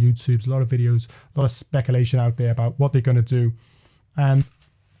podcasts, a lot of YouTubes, a lot of videos, a lot of speculation out there about what they're going to do, and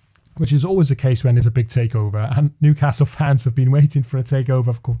which is always the case when there's a big takeover. And Newcastle fans have been waiting for a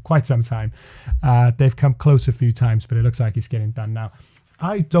takeover for quite some time. They've come close a few times, but it looks like it's getting done now.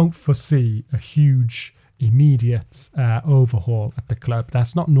 I don't foresee a huge immediate overhaul at the club.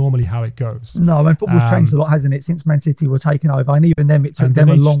 That's not normally how it goes. No, I mean, football's changed a lot, hasn't it, since Man City were taken over, and even them, it took them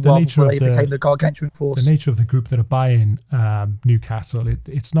a long while before they became the gargantuan force. The nature of the group that are buying Newcastle,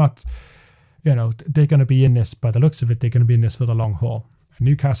 it's not, you know, they're going to be in this, by the looks of it, they're going to be in this for the long haul.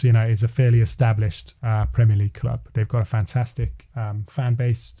 Newcastle United is a fairly established Premier League club. They've got a fantastic fan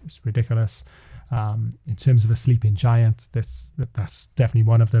base. It's ridiculous. In terms of a sleeping giant, that's definitely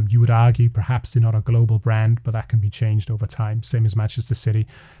one of them. You would argue perhaps they're not a global brand, but that can be changed over time. Same as Manchester City.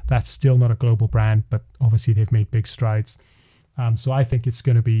 That's still not a global brand, but obviously they've made big strides. So I think it's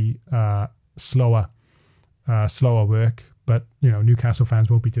going to be slower work. But, you know, Newcastle fans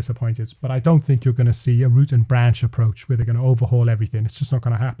won't be disappointed. But I don't think you're going to see a root and branch approach where they're going to overhaul everything. It's just not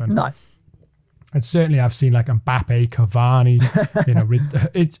going to happen. No. And certainly I've seen like Mbappe, Cavani, you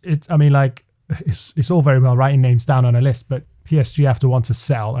know, I mean, like, it's all very well writing names down on a list, but PSG have to want to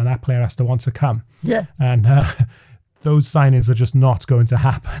sell and that player has to want to come. Yeah. And those signings are just not going to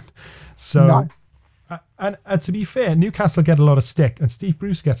happen. So, no. And to be fair, Newcastle get a lot of stick and Steve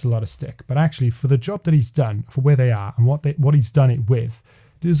Bruce gets a lot of stick. But actually, for the job that he's done, for where they are and what he's done it with,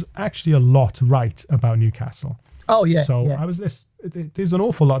 there's actually a lot right about Newcastle. Oh, yeah. So yeah. There's an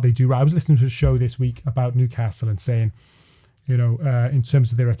awful lot they do right. I was listening to a show this week about Newcastle and saying, you know, in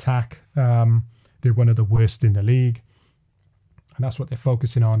terms of their attack, they're one of the worst in the league. And that's what they're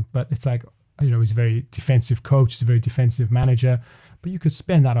focusing on. But it's like, you know, he's a very defensive coach. He's a very defensive manager. But you could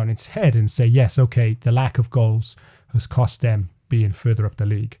spin that on its head and say, yes, okay, the lack of goals has cost them being further up the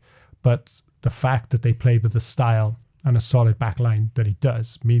league. But the fact that they play with the style and a solid back line that he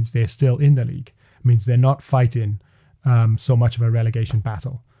does means they're still in the league. It means they're not fighting so much of a relegation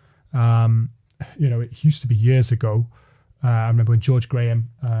battle. You know, it used to be years ago. I remember when George Graham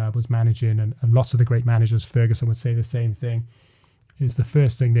was managing, and lots of the great managers, Ferguson would say the same thing, is the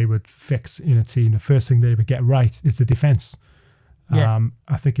first thing they would fix in a team, the first thing they would get right is the defence. Yeah.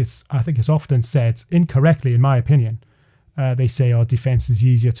 I think it's often said, incorrectly in my opinion, they say, oh, defence is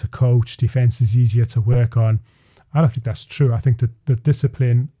easier to coach, defence is easier to work on. I don't think that's true. I think that the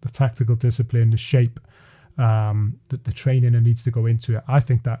discipline, the tactical discipline, the shape, the training that needs to go into it, I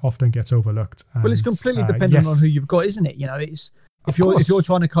think that often gets overlooked. And, well, it's completely dependent on who you've got, isn't it? You know, it's if you're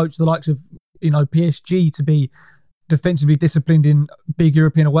trying to coach the likes of, you know, PSG to be defensively disciplined in big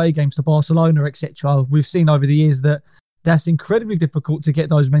European away games to Barcelona, etc. We've seen over the years that's incredibly difficult to get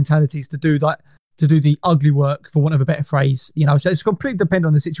those mentalities to do that, to do the ugly work, for want of a better phrase. You know, so it's completely dependent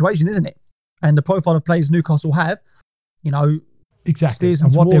on the situation, isn't it? And the profile of players Newcastle have, you know, Exactly, steers them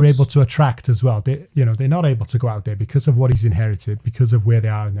and what they're towards. able to attract as well. They're not able to go out there because of what he's inherited, because of where they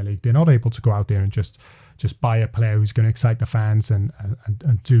are in the league. They're not able to go out there and just buy a player who's going to excite the fans and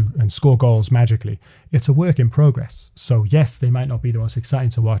score goals magically. It's a work in progress. So yes, they might not be the most exciting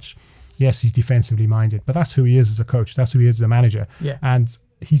to watch. Yes, he's defensively minded, but that's who he is as a coach. That's who he is as a manager. Yeah. And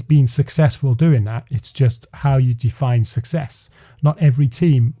he's been successful doing that. It's just how you define success. Not every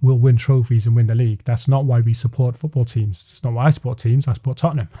team will win trophies and win the league. That's not why we support football teams. It's not why I support teams. I support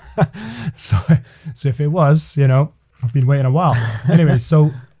Tottenham. so if it was, I've been waiting a while. Anyway,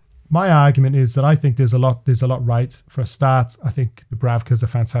 so my argument is that I think there's a lot right. For a start, I think Dubravka's a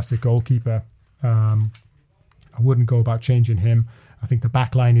fantastic goalkeeper. I wouldn't go about changing him. I think the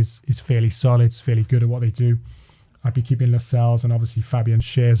back line is fairly solid. It's fairly good at what they do. I'd be keeping Lascelles, and obviously Fabian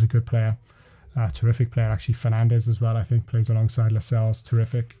Schär's a good player. Terrific player, actually. Fernandez as well, I think, plays alongside Lascelles.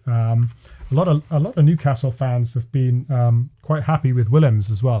 Terrific. A lot of Newcastle fans have been quite happy with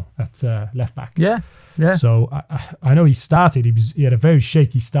Willems as well at left back. Yeah. So I know he started. He had a very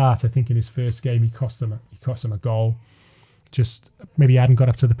shaky start. I think in his first game he cost them a goal. Just maybe he hadn't got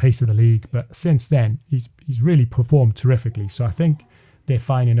up to the pace of the league, but since then he's really performed terrifically. So I think they're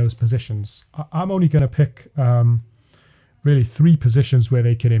fine in those positions. I'm only going to pick really 3 positions where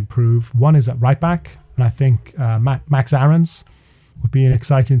they could improve. One is at right back, and I think Max Aarons would be an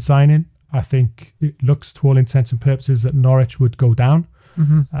exciting signing. I think it looks, to all intents and purposes, that Norwich would go down.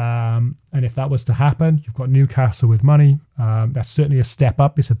 Mm-hmm. And if that was to happen, you've got Newcastle with money. That's certainly a step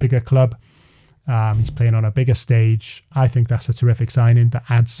up. It's a bigger club. He's playing on a bigger stage. I think that's a terrific signing that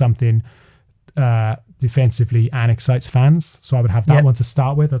adds something defensively and excites fans. So I would have that one to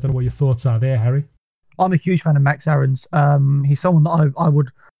start with. I don't know what your thoughts are there, Harry. I'm a huge fan of Max Aarons. He's someone that I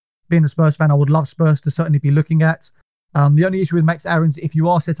would, being a Spurs fan, I would love Spurs to certainly be looking at. The only issue with Max Aarons, if you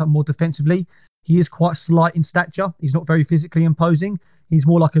are set up more defensively, he is quite slight in stature. He's not very physically imposing. He's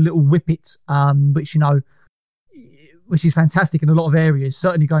more like a little whippet, which is fantastic in a lot of areas,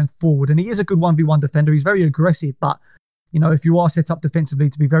 certainly going forward. And he is a good 1v1 defender. He's very aggressive, but if you are set up defensively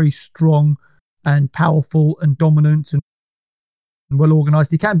to be very strong and powerful and dominant and well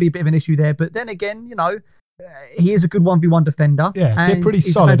organised, he can be a bit of an issue there. But then again, he is a good 1v1 defender. Yeah, and they're pretty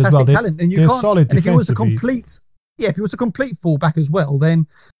solid as well. Talent. And they're solid defensively. If he was a complete fullback as well, then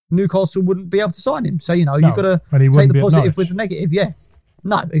Newcastle wouldn't be able to sign him. So, you've got to take the positive with the negative. Yeah.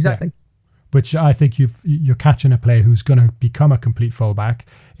 No, exactly. Yeah. Which I think you're catching a player who's going to become a complete fullback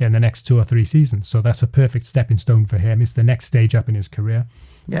in the next 2 or 3 seasons. So that's a perfect stepping stone for him. It's the next stage up in his career.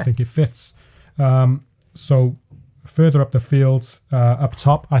 Yeah. I think it fits. So further up the field, up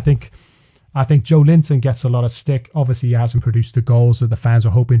top, I think Joe Linton gets a lot of stick. Obviously, he hasn't produced the goals that the fans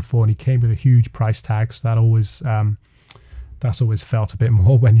are hoping for, and he came with a huge price tag. So that's always felt a bit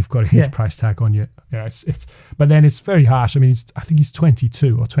more when you've got a huge price tag on you. Yeah, but then it's very harsh. I mean, I think he's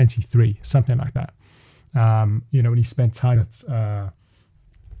 22 or 23, something like that. When he spent time at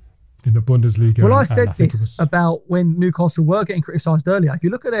in the Bundesliga. Well, I said this about when Newcastle were getting criticised earlier. If you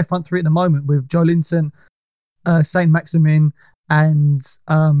look at their front three at the moment with Joe Linton, Saint-Maximin and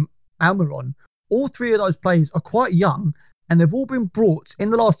Almiron, all 3 of those players are quite young, and they've all been brought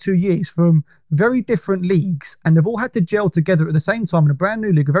in the last 2 years from very different leagues, and they've all had to gel together at the same time in a brand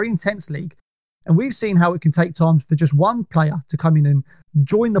new league, a very intense league. And we've seen how it can take time for just one player to come in and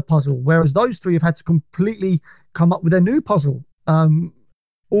join the puzzle, whereas those 3 have had to completely come up with a new puzzle,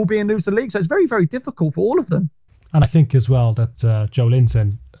 all being new to the league. So it's very, very difficult for all of them. And I think as well that Joe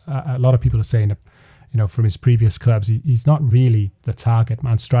Linton, a lot of people are saying that, from his previous clubs, he's not really the target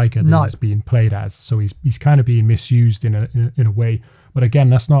man striker that he's being played as. So he's kind of being misused in a way. But again,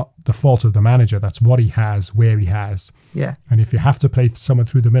 that's not the fault of the manager. That's what he has, where he has. Yeah. And if you have to play someone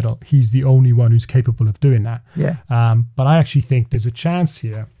through the middle, he's the only one who's capable of doing that. Yeah. But I actually think there's a chance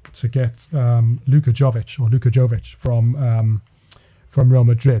here to get Luka Jovic from Real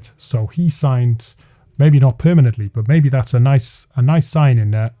Madrid. So he signed, maybe not permanently, but maybe that's a nice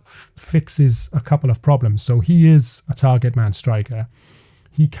signing that fixes a couple of problems. So he is a target man striker.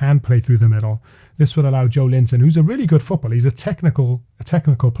 He can play through the middle. This would allow Joe Linton, who's a really good footballer. He's a technical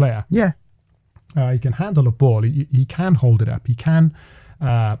player. Yeah. He can handle a ball. He can hold it up. He can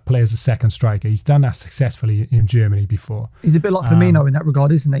play as a second striker. He's done that successfully in Germany before. He's a bit like Firmino in that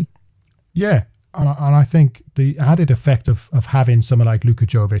regard, isn't he? Yeah. And I think the added effect of having someone like Luka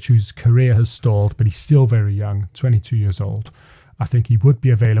Jovic, whose career has stalled, but he's still very young, 22 years old, I think he would be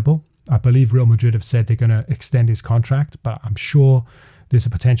available. I believe Real Madrid have said they're going to extend his contract, but I'm sure there's a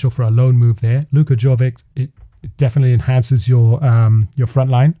potential for a loan move there. Luka Jovic, it definitely enhances your front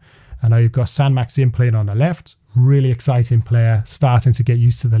line. I know you've got Saint-Maximin playing on the left, really exciting player, starting to get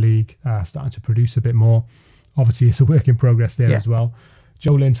used to the league, starting to produce a bit more. obviously it's a work in progress there Yeah. as well.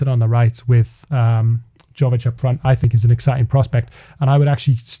 Joe Linton on the right with Jovic up front, I think is an exciting prospect. And I would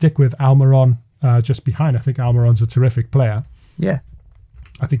actually stick with Almiron just behind. I think Almiron's a terrific player. Yeah.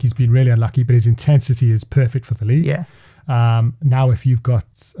 I think he's been really unlucky, but his intensity is perfect for the league. Yeah. Now, if you've got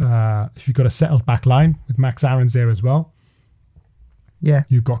a settled back line with Max Aarons there as well, Yeah.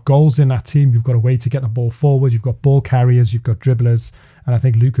 you've got goals in that team. You've got a way to get the ball forward. You've got ball carriers. You've got dribblers, and I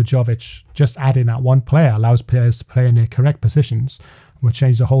think Luka Jovic just adding that one player allows players to play in their correct positions, will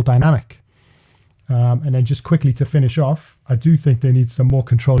change the whole dynamic. And then just quickly to finish off, I do think they need some more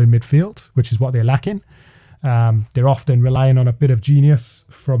control in midfield, which is what they're lacking. They're often relying on a bit of genius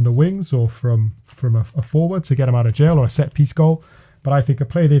from the wings or from a forward to get them out of jail or a set piece goal. But I think a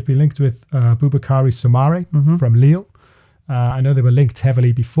player they've been linked with, Boubakary Soumare from Lille. I know they were linked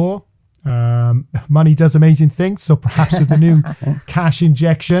heavily before. Money does amazing things, so perhaps with the new cash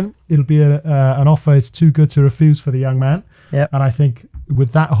injection, it'll be an offer is too good to refuse for the young man. Yep. And I think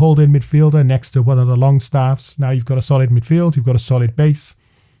with that holding midfielder next to one of the long staffs, now you've got a solid midfield, you've got a solid base,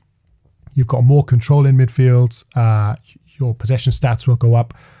 you've got more control in midfield, your possession stats will go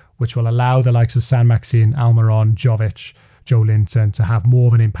up, which will allow the likes of Saint-Maximin, Almiron, Jovic, Joe Linton to have more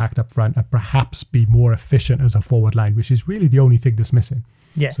of an impact up front and perhaps be more efficient as a forward line, which is really the only thing that's missing.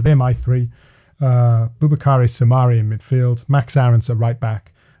 Yeah. So they're my three. Boubakary Soumare in midfield, Max Aarons at right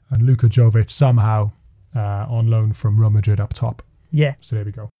back, and Luka Jovic somehow on loan from Real Madrid up top. Yeah. So there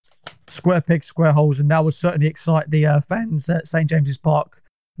we go. Square pegs, square holes, and that will certainly excite the fans at St James's Park.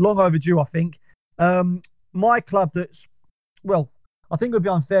 Long overdue, I think. My club that's, well, I think it would be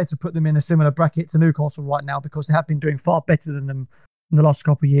unfair to put them in a similar bracket to Newcastle right now because they have been doing far better than them in the last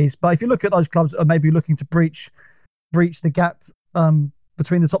couple of years. But if you look at those clubs that are maybe looking to breach the gap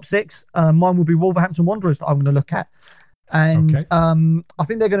between the top six, mine will be Wolverhampton Wanderers that I'm going to look at. And Okay. I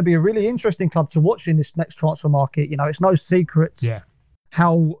think they're going to be a really interesting club to watch in this next transfer market. You know, it's no secret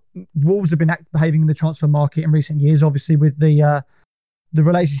how Wolves have been behaving in the transfer market in recent years, obviously with the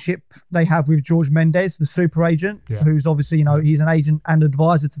relationship they have with George Mendes, the super agent, who's obviously, you know, he's an agent and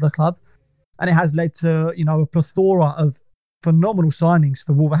advisor to the club. And it has led to, you know, a plethora of phenomenal signings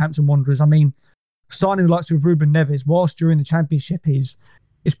for Wolverhampton Wanderers. I mean, signing the likes of Ruben Neves whilst during the championship is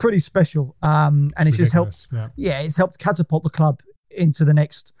pretty special. And it's just helped, it's helped catapult the club into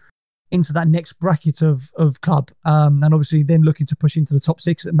that next bracket of club. And obviously then looking to push into the top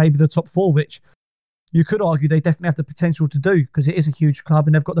six and maybe the top four, which you could argue they definitely have the potential to do because it is a huge club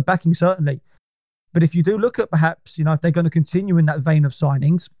and they've got the backing certainly. But if you do look at perhaps, you know, if they're going to continue in that vein of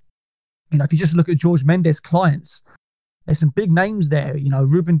signings, you know, if you just look at George Mendes' clients, there's some big names there. You know,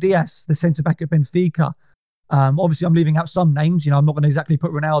 Ruben Dias, the centre-back at Benfica. Obviously, I'm leaving out some names. You know, I'm not going to exactly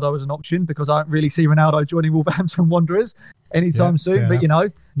put Ronaldo as an option because I don't really see Ronaldo joining Wolverhampton Wanderers anytime soon. But, you know,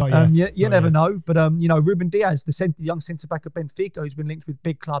 you never know. But, you know, Ruben Dias, the young centre-back at Benfica, who's been linked with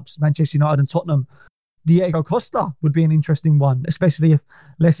big clubs, Manchester United and Tottenham. Diego Costa would be an interesting one, especially if,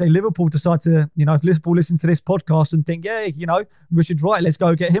 let's say, Liverpool decide to, you know, if Liverpool listen to this podcast and think, yeah, you know, Richard's right, let's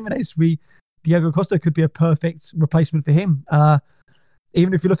go get Jimenez. Diego Costa could be a perfect replacement for him.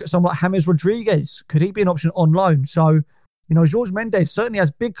 Even if you look at someone like James Rodriguez, could he be an option on loan? So, you know, George Mendes certainly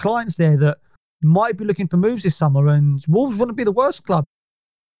has big clients there that might be looking for moves this summer, and Wolves wouldn't be the worst club.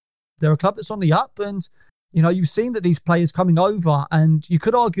 They're a club that's on the up, and you know, you've seen that these players coming over, and you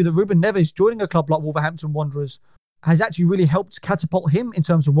could argue that Ruben Neves joining a club like Wolverhampton Wanderers has actually really helped catapult him in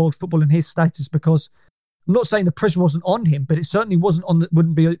terms of world football and his status, because I'm not saying the pressure wasn't on him, but it certainly wasn't on,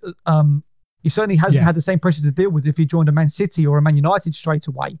 wouldn't be, he certainly hasn't had the same pressure to deal with if he joined a Man City or a Man United straight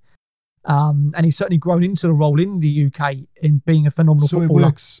away. And he's certainly grown into the role in the UK in being a phenomenal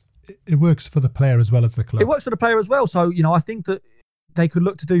footballer. It works for the player as well as the club. It works for the player as well. So, you know, I think that they could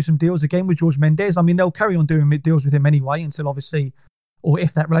look to do some deals again with George Mendes. I mean, they'll carry on doing deals with him anyway until obviously, or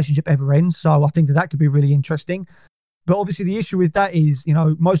if that relationship ever ends. So I think that could be really interesting. But obviously the issue with that is, you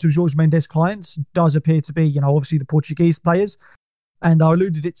know, most of George Mendes' clients does appear to be, you know, obviously the Portuguese players. And I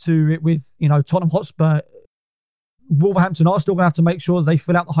alluded to it with, you know, Tottenham Hotspur. Wolverhampton are still going to have to make sure that they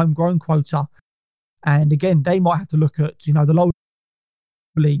fill out the homegrown quota. And again, they might have to look at, you know, the lower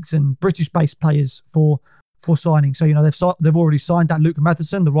leagues and British-based players for signing. So, you know, they've already signed that Luke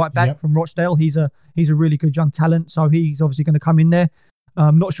Matheson, the right back from Rochdale. He's a really good young talent. So he's obviously going to come in there.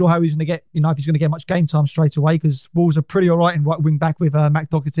 Not sure how he's going to get, you know, if he's going to get much game time straight away, because Wolves are pretty all right in right wing back with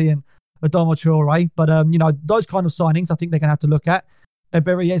Mac Doherty and Adama Traore. But, you know, those kind of signings, I think they're going to have to look at.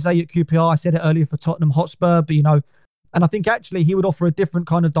 Eberechi at QPR, I said it earlier for Tottenham Hotspur, but, you know, and I think actually he would offer a different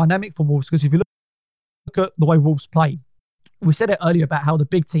kind of dynamic for Wolves, because if you look at the way Wolves play, we said it earlier about how the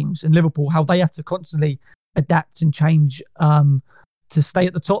big teams in Liverpool, how they have to constantly adapt and change to stay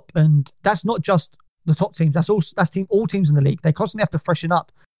at the top. And that's not just the top teams. All teams in the league. They constantly have to freshen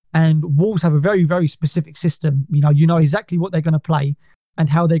up. And Wolves have a very, very specific system. You know exactly what they're going to play and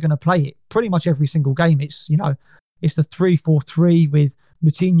how they're going to play it. Pretty much every single game. It's the 3-4-3 with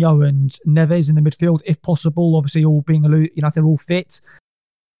Moutinho and Neves in the midfield, if possible. Obviously, all being if they're all fit.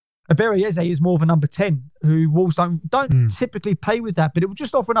 Eberechi Eze is more of a number 10, who Wolves don't typically play with that, but it will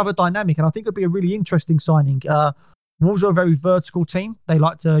just offer another dynamic, and I think it'll be a really interesting signing. Wolves are a very vertical team. They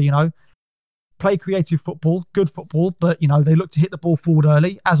like to, play creative football, good football, but, they look to hit the ball forward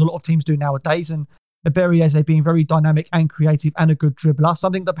early, as a lot of teams do nowadays, and Eberechi Eze being very dynamic and creative and a good dribbler,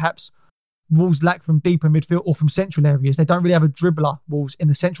 something that perhaps Wolves lack from deeper midfield or from central areas. They don't really have a dribbler, Wolves, in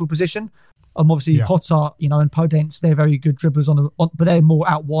the central position. Obviously, Jota, and Podence, they're very good dribblers but they're more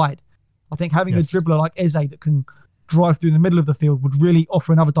out wide. I think having a dribbler like Eze that can drive through the middle of the field would really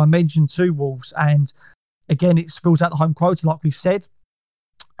offer another dimension to Wolves. And again, it fills out the home quota, like we've said.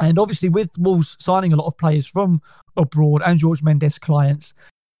 And obviously, with Wolves signing a lot of players from abroad and Jorge Mendes clients,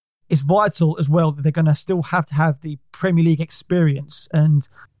 it's vital as well that they're going to still have to have the Premier League experience. And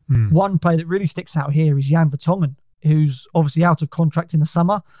one player that really sticks out here is Jan Vertonghen, who's obviously out of contract in the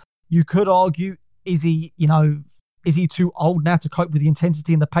summer. You could argue, is he too old now to cope with the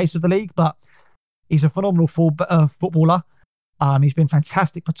intensity and the pace of the league? But he's a phenomenal footballer. He's been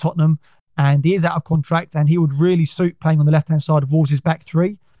fantastic for Tottenham, and he is out of contract, and he would really suit playing on the left-hand side of Wolves' back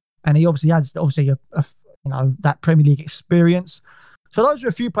three. And he obviously adds that Premier League experience. So those are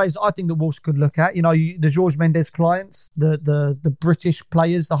a few players that I think the Wolves could look at. The Jorge Mendes clients, the British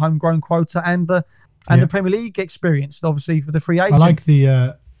players, the homegrown quota, and the Premier League experience, obviously, for the free agent.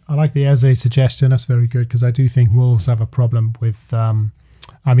 I like the Eze suggestion. That's very good, because I do think Wolves have a problem with.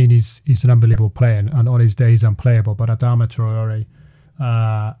 He's an unbelievable player, and on his day he's unplayable. But Adama Traore,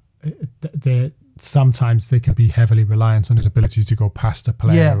 sometimes they can be heavily reliant on his ability to go past a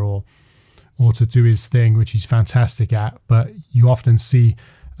player or to do his thing, which he's fantastic at. But you often see,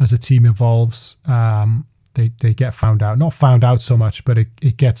 as a team evolves, they get found out. Not found out so much, but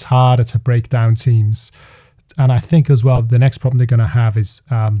it gets harder to break down teams. And I think as well, the next problem they're going to have is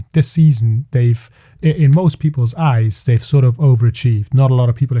this season, in most people's eyes, they've sort of overachieved. Not a lot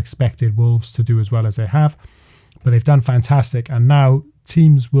of people expected Wolves to do as well as they have, but they've done fantastic. And now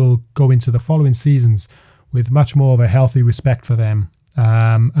teams will go into the following seasons with much more of a healthy respect for them.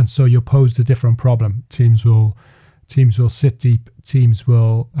 And so you're posed a different problem. Teams will sit deep. Teams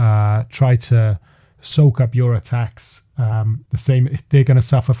will try to soak up your attacks. They're going to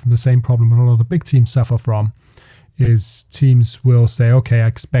suffer from the same problem that a lot of the big teams suffer from. Is teams will say, okay, I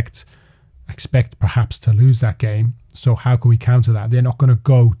expect perhaps to lose that game. So how can we counter that? They're not going to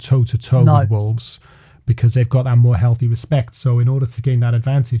go toe to toe with Wolves, because they've got that more healthy respect. So in order to gain that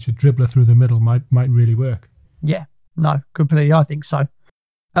advantage, a dribbler through the middle might really work. Yeah, no, completely. I think so.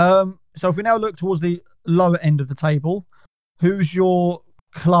 So if we now look towards the lower end of the table, who's your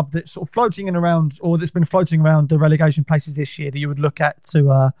club that's sort of floating in around, or that's been floating around the relegation places this year that you would look at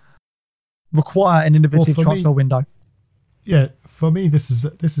to require an innovative transfer window? Yeah, for me, this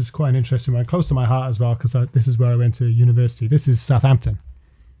is quite an interesting one, close to my heart as well, because this is where I went to university. This is Southampton.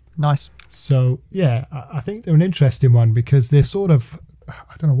 Nice. So yeah, I think they're an interesting one, because they're sort of,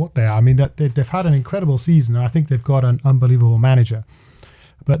 I don't know what they are. I mean, they've had an incredible season, and I think they've got an unbelievable manager.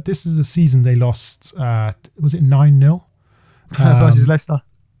 But this is a season they lost, was it 9-0? Versus Leicester.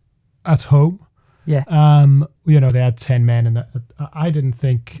 At home. Yeah. They had 10 men, and I didn't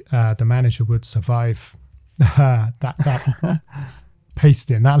think the manager would survive that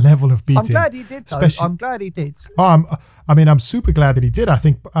pasting, that level of beating. I'm glad he did, though. I'm glad he did. I'm super glad that he did. I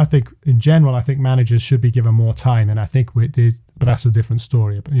think in general, I think managers should be given more time, and I think but that's a different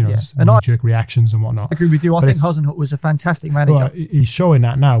story. But knee-jerk reactions and whatnot. I agree with you. I think Hasenhüttl was a fantastic manager. Well, he's showing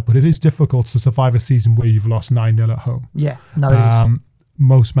that now, but it is difficult to survive a season where you've lost 9-0 at home. Yeah, no, it is.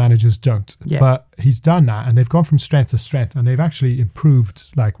 Most managers don't. Yeah. But he's done that, and they've gone from strength to strength, and they've actually improved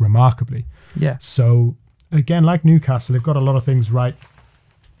remarkably. Yeah. So again, like Newcastle, they've got a lot of things right.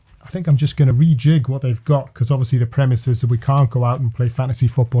 I think I'm just going to rejig what they've got, because obviously the premise is that we can't go out and play fantasy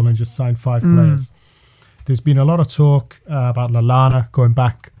football and just sign 5 players. There's been a lot of talk about Lallana going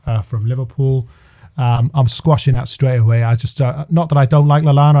back from Liverpool. I'm squashing that straight away. I just not that I don't like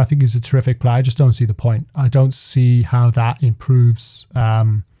Lallana. I think he's a terrific player. I just don't see the point. I don't see how that improves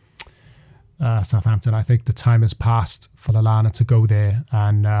Southampton. I think the time has passed for Lallana to go there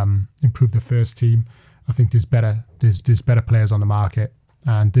and improve the first team. I think there's better players on the market,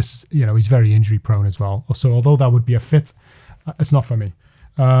 and this, he's very injury prone as well. So although that would be a fit, it's not for me.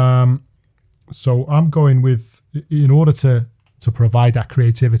 So I'm going with, in order to provide that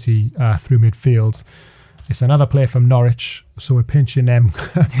creativity through midfield, It's another player from Norwich, so we're pinching them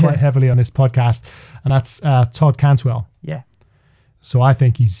quite heavily on this podcast, and that's Todd Cantwell. Yeah. So I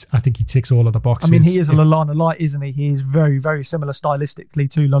think he ticks all of the boxes. I mean, he is a Lallana light, isn't he? He is very, very similar stylistically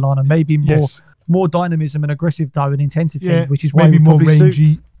to Lallana. Maybe more dynamism and aggressive though, and intensity, which is why maybe more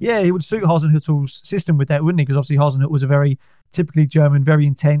rangy. He would suit Hasenhüttl's system with that, wouldn't he? Because obviously Hasenhüttl was a very typically German, very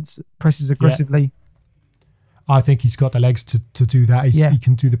intense, presses aggressively. Yeah. I think he's got the legs to do that. He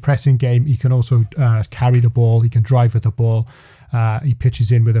can do the pressing game. He can also carry the ball. He can drive with the ball. He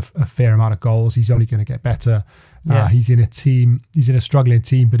pitches in with a fair amount of goals. He's only going to get better. He's in a struggling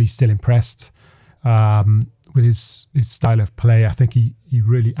team, but he's still impressed with his style of play. I think he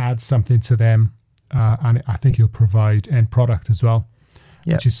really adds something to them, and I think he'll provide end product as well,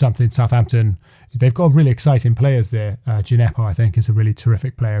 which is something Southampton, they've got really exciting players there. Gineppo, I think, is a really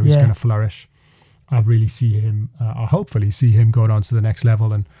terrific player who's going to flourish. I really see him, I hopefully see him going on to the next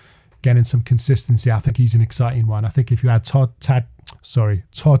level and getting some consistency. I think he's an exciting one. I think if you add Todd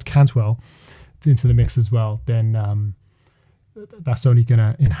Cantwell into the mix as well, then that's only going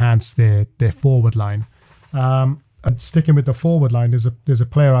to enhance their forward line. And sticking with the forward line, there's a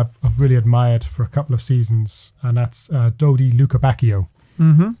player I've really admired for a couple of seasons, and that's Dodi Lukebakio.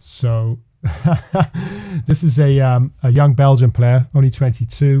 Mm-hmm. So this is a young Belgian player, only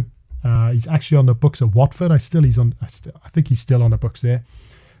 22. He's actually on the books at Watford. I think he's still on the books there.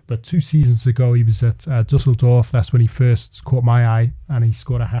 But 2 seasons ago, he was at Dusseldorf. That's when he first caught my eye, and he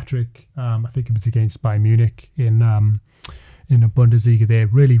scored a hat-trick. I think it was against Bayern Munich in the Bundesliga there.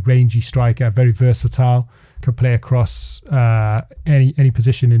 Really rangy striker, very versatile, could play across any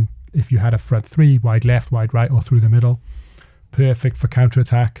position if you had a front three, wide left, wide right, or through the middle. Perfect for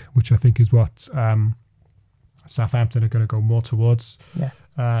counter-attack, which I think is what Southampton are going to go more towards. Yeah.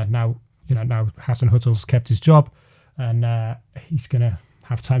 Now Hasenhüttl's kept his job, and he's going to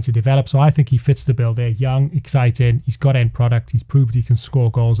have time to develop. So I think he fits the bill there. Young, exciting. He's got end product. He's proved he can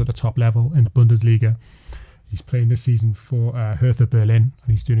score goals at the top level in the Bundesliga. He's playing this season for Hertha Berlin,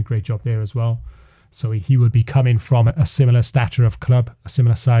 and he's doing a great job there as well. So he would be coming from a similar stature of club, a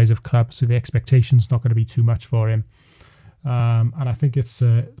similar size of club. So the expectation's not going to be too much for him. And I think it's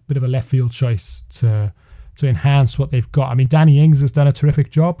a bit of a left field choice to enhance what they've got. I mean, Danny Ings has done a terrific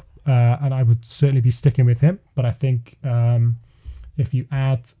job, and I would certainly be sticking with him. But I think if you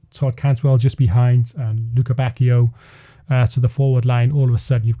add Todd Cantwell just behind and Lukebakio to the forward line, all of a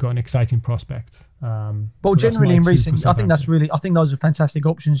sudden you've got an exciting prospect. Well, generally in recent, I think those are fantastic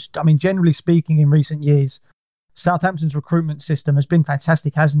options. I mean, generally speaking, in recent years, Southampton's recruitment system has been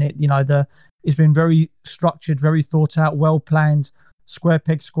fantastic, hasn't it? You know, it's been very structured, very thought out, well planned, square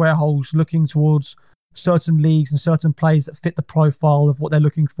pegs, square holes, looking towards certain leagues and certain players that fit the profile of what they're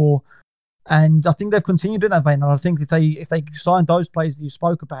looking for. And I think they've continued in that vein. And I think if they signed those players that you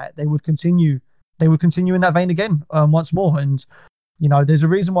spoke about, they would continue in that vein again once more. And you know, there's a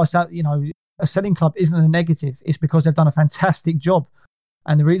reason why a selling club isn't a negative. It's because they've done a fantastic job.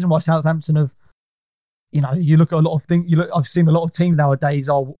 And the reason why Southampton have, you look at a lot of things. I've seen a lot of teams nowadays.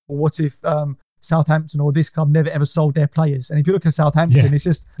 Oh, what if Southampton or this club never ever sold their players? And if you look at Southampton, it's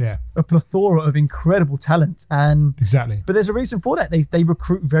just a plethora of incredible talent. And exactly. But there's a reason for that. They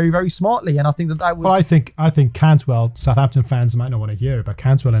recruit very, very smartly, and I think that would. Well, I think Cantwell. Southampton fans might not want to hear it, but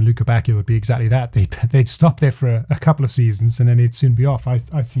Cantwell and Lukebakio would be exactly that. They'd stop there for a couple of seasons, and then they'd soon be off.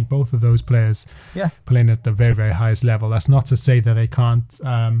 I see both of those players playing at the very, very highest level. That's not to say that they can't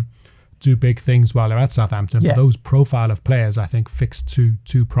do big things while they're at Southampton. But those profile of players, I think, fix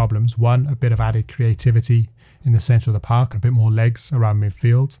two problems. One, a bit of added creativity in the centre of the park, a bit more legs around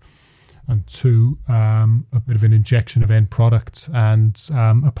midfield. And two, a bit of an injection of end product and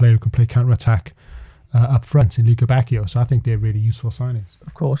a player who can play counter-attack up front in Lukebakio. So I think they're really useful signings.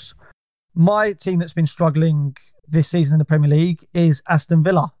 Of course. My team that's been struggling this season in the Premier League is Aston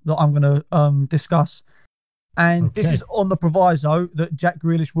Villa, that I'm going to discuss. And this is on the proviso that Jack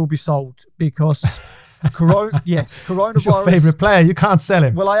Grealish will be sold because coronavirus. He's your favourite player. You can't sell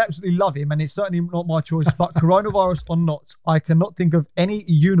him. Well, I absolutely love him, and it's certainly not my choice. But coronavirus or not, I cannot think of any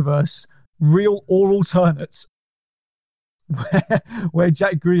universe, real or alternate, where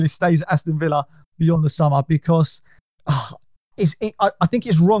Jack Grealish stays at Aston Villa beyond the summer because I think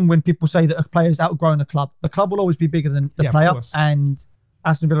it's wrong when people say that a player's outgrown the club. The club will always be bigger than the player, and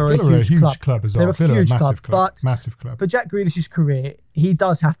Aston Villa are a huge club as well. They're a huge massive club. But massive club. For Jack Grealish's career, he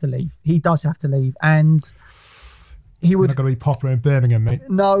does have to leave. And he would. Not going to be popular in Birmingham, mate.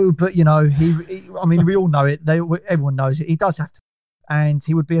 No, but he I mean, we all know it. Everyone knows it. He does have to, and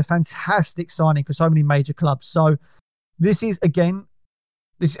he would be a fantastic signing for so many major clubs. So this is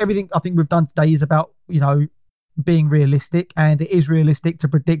everything I think we've done today is about being realistic, and it is realistic to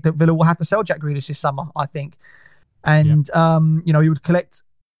predict that Villa will have to sell Jack Grealish this summer, I think. And, he would collect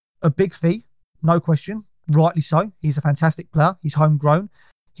a big fee, no question, rightly so. He's a fantastic player. He's homegrown.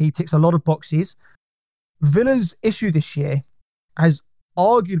 He ticks a lot of boxes. Villa's issue this year has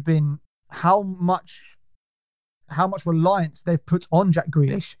arguably been how much reliance they've put on Jack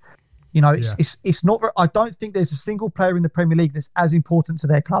Grealish. It's not. I don't think there's a single player in the Premier League that's as important to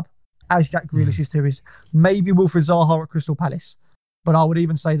their club as Jack Grealish is to his. Maybe Wilfried Zaha at Crystal Palace, but I would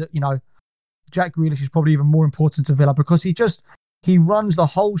even say that Jack Grealish is probably even more important to Villa because he runs the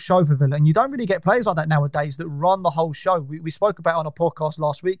whole show for Villa, and you don't really get players like that nowadays that run the whole show. We spoke about on a podcast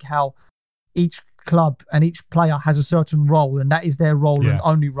last week how each club and each player has a certain role, and that is their role and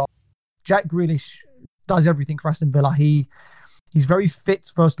only role. Jack Grealish does everything for Aston Villa. He's very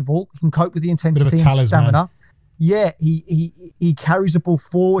fit, first of all. He can cope with the intensity and stamina. Yeah, he carries the ball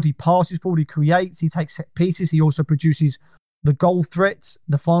forward. He passes forward. He creates. He takes set pieces. He also produces the goal threats,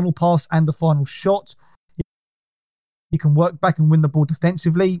 the final pass, and the final shot. He can work back and win the ball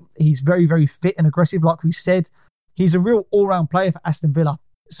defensively. He's very, very fit and aggressive, like we said. He's a real all-round player for Aston Villa.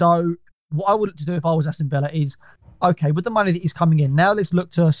 So what I would look to do if I was Aston Villa is, okay, with the money that he's coming in, now let's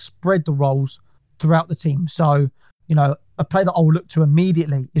look to spread the roles throughout the team. So, a player that I will look to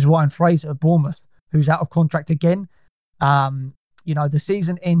immediately is Ryan Fraser at Bournemouth, who's out of contract again. The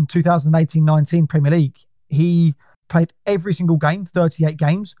season in 2018-19 Premier League, he played every single game, 38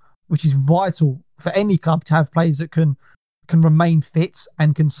 games, which is vital for any club to have players that can remain fit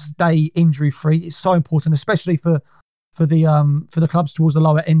and can stay injury free. It's so important, especially for the clubs towards the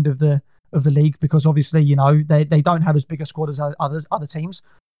lower end of the league, because obviously they don't have as big a squad as other teams.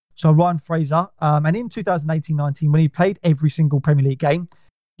 So Ryan Fraser, and in 2018-19 when he played every single Premier League game,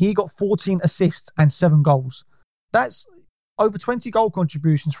 he got 14 assists and 7 goals. That's over 20 goal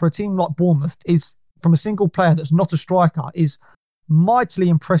contributions for a team like Bournemouth is from a single player that's not a striker is mightily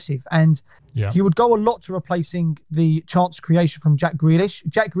impressive, and he would go a lot to replacing the chance creation from Jack Grealish.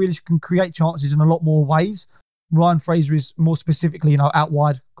 Jack Grealish can create chances in a lot more ways. Ryan Fraser is more specifically, out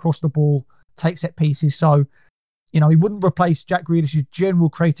wide, cross the ball, take set pieces. So, he wouldn't replace Jack Grealish's general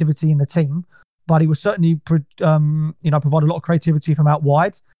creativity in the team, but he would certainly, provide a lot of creativity from out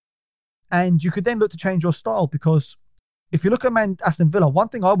wide. And you could then look to change your style, because if you look at Aston Villa, one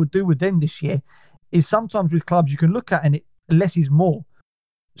thing I would do with them this year is sometimes with clubs you can look at and less is more.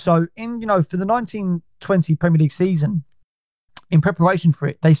 So for the 1920 Premier League season, in preparation for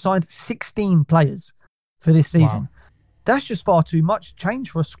it, they signed 16 players for this season. Wow. That's just far too much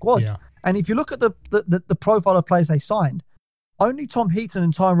change for a squad. Yeah. And if you look at the profile of players they signed, only Tom Heaton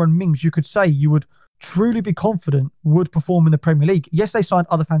and Tyrone Mings, you could say you would truly be confident would perform in the Premier League. Yes, they signed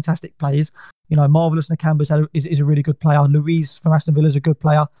other fantastic players. Marvelous Nakamba is a really good player. Louise from Aston Villa is a good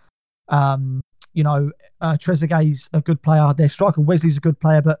player. Trezeguet's a good player. Their striker Wesley's a good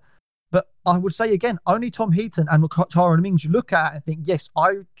player. But I would say again, only Tom Heaton and Tyrone Mings you look at and think, yes,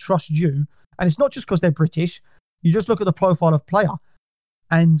 I trust you. And it's not just because they're British. You just look at the profile of player.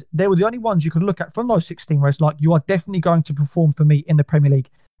 And they were the only ones you could look at from those 16 where it's like, you are definitely going to perform for me in the Premier League.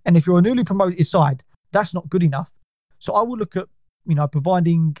 And if you're a newly promoted side, that's not good enough. So I would look at,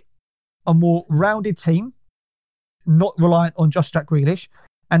 providing a more rounded team, not reliant on just Jack Grealish.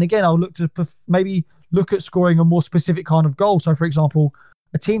 And again, I'll look to maybe look at scoring a more specific kind of goal. So, for example,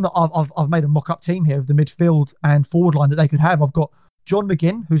 a team that I've made a mock-up team here of the midfield and forward line that they could have. I've got John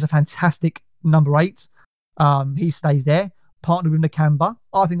McGinn, who's a fantastic number 8. He stays there, partnered with Nakamba.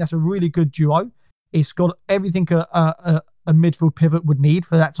 I think that's a really good duo. It's got everything a midfield pivot would need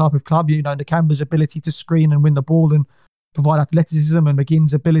for that type of club. Nakamba's ability to screen and win the ball and provide athleticism, and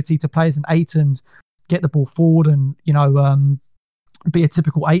McGinn's ability to play as an 8 and get the ball forward and, be a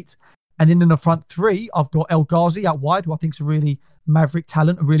typical 8. And then in the front 3, I've got El Ghazi out wide, who I think is a really maverick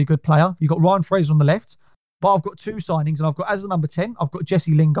talent, a really good player. You've got Ryan Fraser on the left. But I've got 2 signings, and I've got, as a number 10, I've got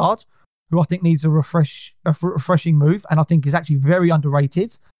Jesse Lingard, who I think needs a refreshing move, and I think is actually very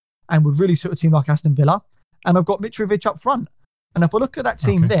underrated and would really suit a team like Aston Villa. And I've got Mitrovic up front. And if I look at that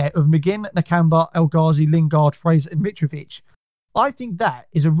team there of McGinn, Nakamba, El Ghazi, Lingard, Fraser, and Mitrovic, I think that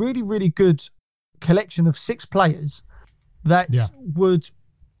is a really, really good collection of 6 players that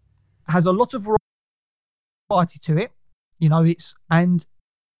has a lot of variety to it. And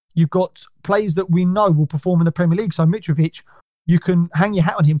you've got players that we know will perform in the Premier League. So Mitrovic, you can hang your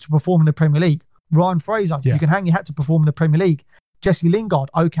hat on him to perform in the Premier League. Ryan Fraser, you can hang your hat to perform in the Premier League. Jesse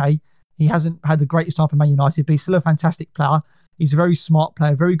Lingard, okay, he hasn't had the greatest time for Man United, but he's still a fantastic player. He's a very smart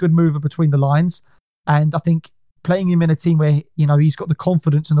player, very good mover between the lines. And I think playing him in a team where, he's got the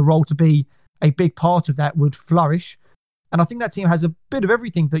confidence and the role to be a big part of that would flourish. And I think that team has a bit of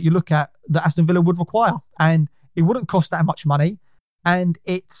everything that you look at that Aston Villa would require. And it wouldn't cost that much money, and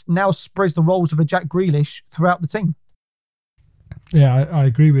it now spreads the roles of a Jack Grealish throughout the team. Yeah, I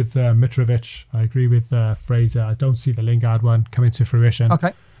agree with Mitrovic. I agree with Fraser. I don't see the Lingard one coming to fruition.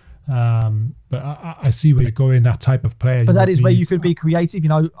 Okay. But I see where you're going, that type of player. But that is where you could be creative.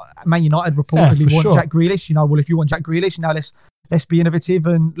 Man United reportedly want sure. Jack Grealish. Well, if you want Jack Grealish, now let's be innovative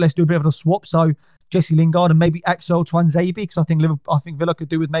and let's do a bit of a swap. So Jesse Lingard and maybe Axel Tuanzebe, because I think Villa could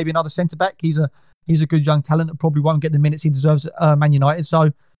do with maybe another centre-back. He's a good young talent that probably won't get the minutes he deserves at Man United.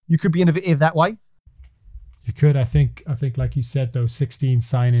 So you could be innovative that way. You could. I think like you said, those 16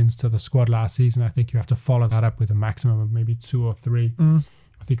 signings to the squad last season, I think you have to follow that up with a maximum of maybe 2 or 3.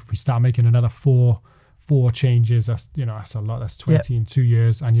 I think if we start making another four changes, that's a lot. That's 20 in 2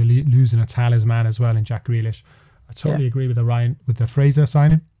 years, and you're losing a talisman as well in Jack Grealish. I totally agree with the Fraser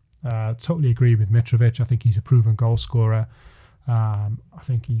signing. Totally agree with Mitrovic. I think he's a proven goal scorer. I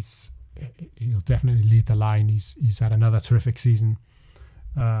think he'll definitely lead the line. He's had another terrific season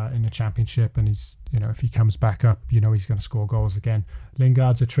in the Championship, and if he comes back up, he's going to score goals again.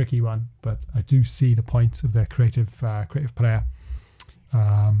 Lingard's a tricky one, but I do see the point of their creative player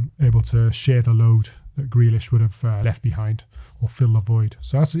able to share the load that Grealish would have left behind or fill the void.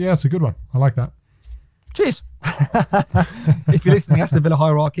 So that's a good one. I like that. Cheers. If you're listening, Aston Villa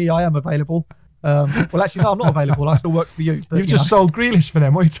Hierarchy, I am available. Well, actually, no, I'm not available. I still work for you. But, You've just sold Grealish for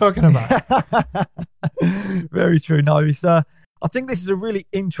them. What are you talking about? Very true. No, it's. I think this is a really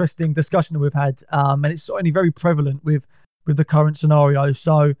interesting discussion that we've had, and it's certainly very prevalent with the current scenario.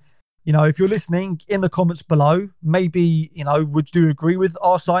 So, if you're listening, in the comments below, maybe, would you agree with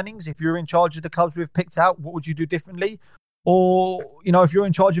our signings? If you're in charge of the clubs we've picked out, what would you do differently? Or, if you're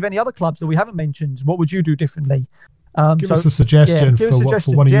in charge of any other clubs that we haven't mentioned, what would you do differently? Give us a suggestion for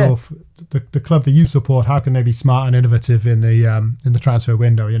one of your the club that you support. How can they be smart and innovative in the transfer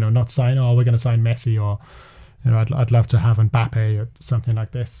window? Not sign. Oh, we're going to sign Messi, or I'd love to have Mbappe or something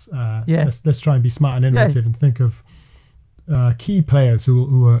like this. Let's try and be smart and innovative and think of key players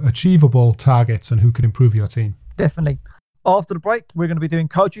who are achievable targets and who can improve your team. Definitely. After the break, we're going to be doing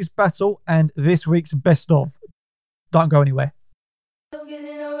Coaches Battle and this week's Best Of. Don't go anywhere.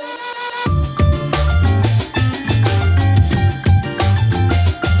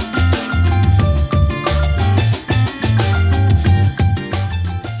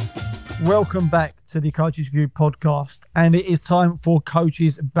 Welcome back to the Coaches View podcast, and it is time for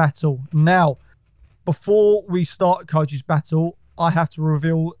Coaches Battle. Now, before we start Coaches Battle, I have to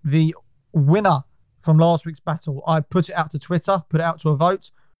reveal the winner from last week's battle. I put it out to Twitter, put it out to a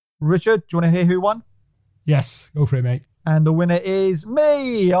vote. Richard, do you want to hear who won? Yes, go for it, mate. And the winner is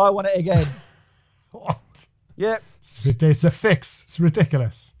me. I won it again. What? Yep. It's a fix. It's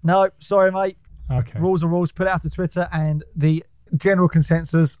ridiculous. No, sorry, mate. Okay. Rules are rules. Put it out to Twitter, and the general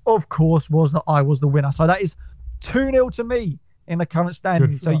consensus, of course, was that I was the winner. So that is 2-0 to me in the current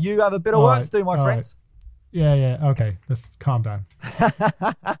standing. So you have a bit of work to do, my friends. Right. Yeah. Okay. Let's calm down.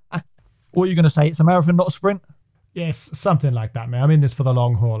 What are you going to say? It's a marathon, not a sprint? Yes, something like that, man. I'm in this for the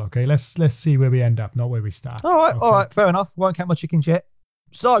long haul, okay? Let's see where we end up, not where we start. All right, fair enough. Won't count my chickens yet.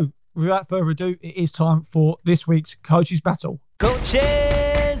 So, without further ado, it is time for this week's Coaches Battle.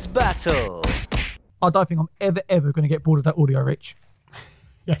 Coaches Battle. I don't think I'm ever going to get bored of that audio, Rich.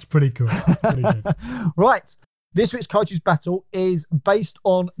 That's pretty cool. Pretty good. Right. This week's Coaches Battle is based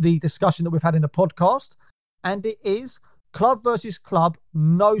on the discussion that we've had in the podcast, and it is club versus club,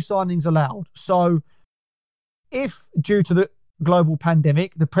 no signings allowed. So, if due to the global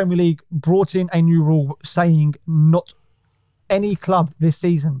pandemic, the Premier League brought in a new rule saying not any club this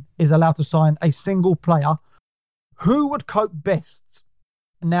season is allowed to sign a single player, who would cope best?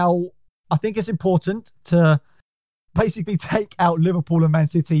 Now, I think it's important to basically take out Liverpool and Man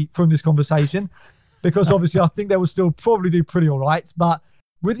City from this conversation, because obviously I think they will still probably do pretty all right. But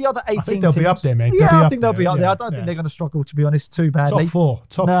with the other 18 I think they'll teams, be up there, mate. Yeah, I think they'll be up there. I don't think they're going to struggle, to be honest, too badly. Top four,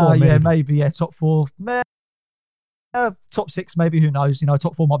 maybe. Yeah, maybe. Yeah, top four. Top six, maybe. Who knows?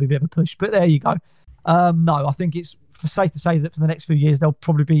 Top four might be a bit of a push, but there you go. No, I think it's safe to say that for the next few years they'll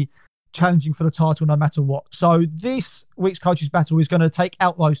probably be challenging for the title no matter what. So this week's Coaches Battle is going to take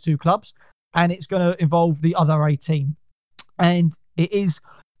out those two clubs, and it's going to involve the other 18. And it is,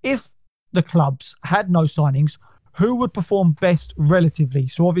 if the clubs had no signings, who would perform best relatively?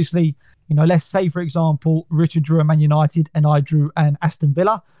 So obviously, let's say, for example, Richard drew a Man United and I drew an Aston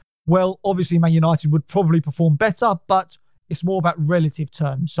Villa. Well, obviously, Man United would probably perform better, but it's more about relative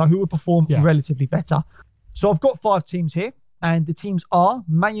terms. So who would perform relatively better? So I've got 5 teams here, and the teams are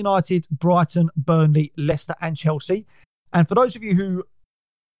Man United, Brighton, Burnley, Leicester, and Chelsea. And for those of you who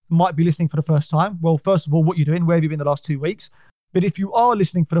might be listening for the first time, well, first of all, what you're doing, where have you been the last 2 weeks? But if you are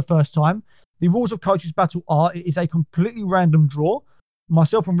listening for the first time, The rules of Coaches Battle are: it is a completely random draw.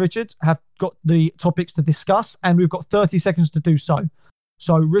 Myself and Richard have got the topics to discuss, and we've got 30 seconds to do so.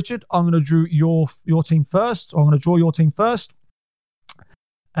 So, Richard, I'm going to draw your team first. I'm going to draw your team first.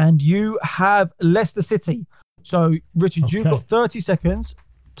 And you have Leicester City. So, Richard, Okay. you've got 30 seconds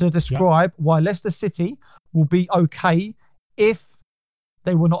to describe why Leicester City will be okay if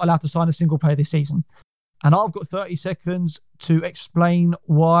they were not allowed to sign a single player this season. And I've got 30 seconds to explain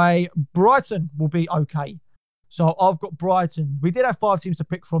why Brighton will be okay. So I've got Brighton. We did have 5 teams to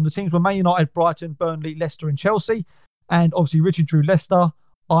pick from. The teams were Man United, Brighton, Burnley, Leicester and Chelsea. And obviously Richard drew Leicester.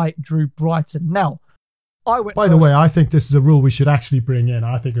 I drew Brighton. Now, I went By first. the way, I think this is a rule we should actually bring in.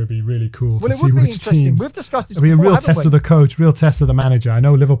 I think it would be really cool Well, to it see would be which interesting. teams. We've discussed this It'll be a before, real haven't test we? of the coach, real test of the manager. I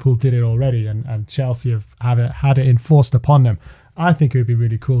know Liverpool did it already, and Chelsea had it enforced upon them. I think it would be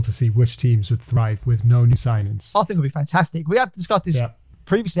really cool to see which teams would thrive with no new signings. I think it would be fantastic. We have discussed this Yeah.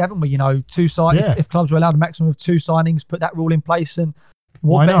 previously, haven't we? You know, 2 signings. Yeah. If clubs were allowed a maximum of 2 signings, put that rule in place. And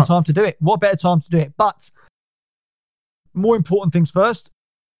what Why better not? time to do it? What better time to do it? But more important things first.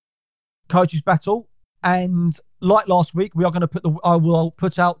 Coaches Battle. And like last week, we are going to I will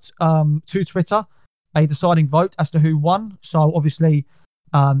put out to Twitter a deciding vote as to who won. So obviously,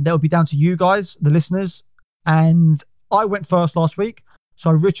 that will be down to you guys, the listeners. And I went first last week.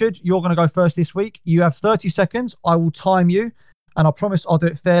 So Richard, you're going to go first this week. You have 30 seconds. I will time you, and I promise I'll do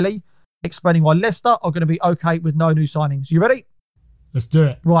it fairly, explaining why Leicester are going to be okay with no new signings. You ready? Let's do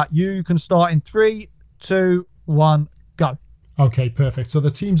it. Right, you can start in 3, 2, 1, go. Okay, perfect. So the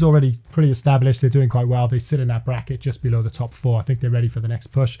team's already pretty established. They're doing quite well. They sit in that bracket just below the top 4. I think they're ready for the next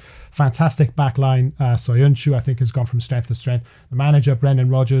push. Fantastic backline. Soyuncu, I think, has gone from strength to strength. The manager, Brendan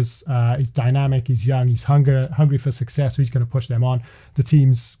Rodgers, he's dynamic, he's young, he's hungry for success, so he's going to push them on. The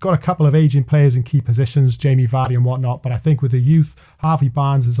team's got a couple of aging players in key positions, Jamie Vardy and whatnot, but I think with the youth, Harvey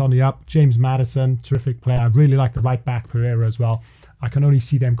Barnes is on the up. James Maddison, terrific player. I really like the right back, Pereira, as well. I can only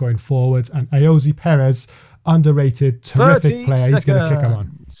see them going forward. And Ayoze Perez, underrated, terrific player. He's going to kick him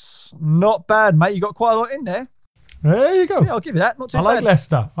on. Not bad, mate. You got quite a lot in there. There you go. Yeah, I'll give you that. Not too I bad. like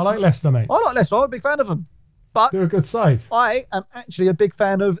Leicester. I like Leicester, mate. I like Leicester. I'm a big fan of them. But They're a good side. I am actually a big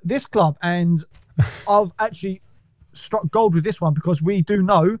fan of this club, and I've actually struck gold with this one because we do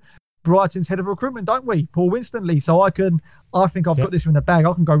know Brighton's head of recruitment, don't we? Paul Winstanley. So I think I've got this in the bag.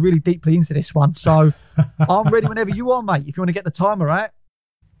 I can go really deeply into this one. So I'm ready whenever you are, mate. If you want to get the timer out.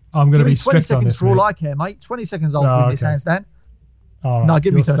 I'm going to be 20 strict on seconds this, for all mate. I care, mate. 20 seconds I'll win this handstand. All right. No,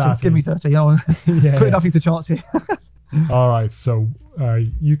 give me You're 30. starting. Give me 30. You know, putting nothing to chance here. All right. So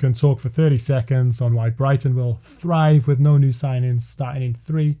you can talk for 30 seconds on why Brighton will thrive with no new signings, starting in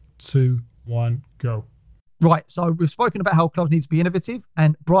 3, 2, 1, go. Right, so we've spoken about how clubs need to be innovative,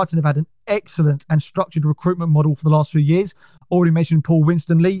 and Brighton have had an excellent and structured recruitment model for the last few years. Already mentioned Paul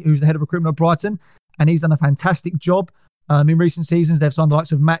Winstanley, who's the head of recruitment of Brighton, and he's done a fantastic job. In recent seasons, they've signed the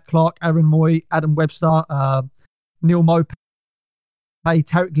likes of Matt Clark, Aaron Moy, Adam Webster, Neil Mope,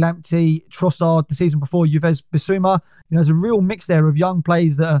 Tariq Lamptey, Trossard, the season before, Yves Bissouma. You know, there's a real mix there of young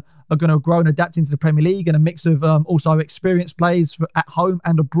players that are going to grow and adapt into the Premier League, and a mix of also experienced players at home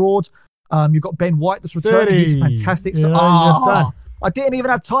and abroad. You've got Ben White that's returning. He's fantastic. Yeah, you're done. I didn't even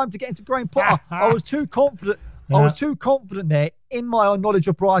have time to get into Graham Potter. I was too confident. I was too confident there in my knowledge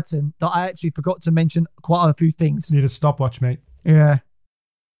of Brighton that I actually forgot to mention quite a few things. Need a stopwatch, mate. Yeah.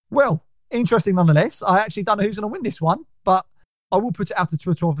 Well, interesting nonetheless. I actually don't know who's going to win this one, but I will put it out to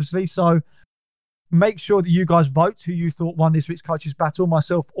Twitter, obviously. So make sure that you guys vote who you thought won this week's Coaches Battle,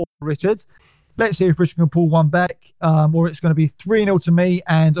 myself or Richard. Let's see if Richard can pull one back, or it's going to be 3-0 to me,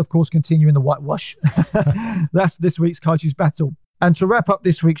 and of course continuing the whitewash. That's this week's Coaches Battle. And to wrap up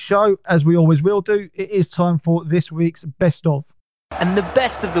this week's show, as we always will do, it is time for this week's Best Of. And the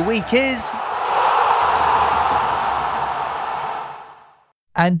best of the week is...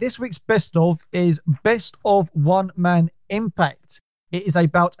 And this week's Best Of is Best of One Man Impact. It is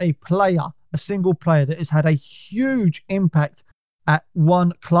about a player, a single player that has had a huge impact at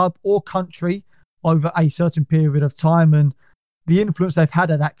one club or country over a certain period of time, and the influence they've had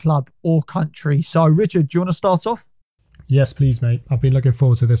at that club or country. So, Richard, do you want to start off? Yes, please, mate. I've been looking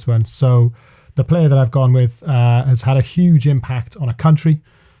forward to this one. So the player that I've gone with has had a huge impact on a country.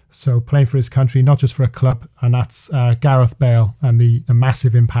 So playing for his country, not just for a club, and that's Gareth Bale and the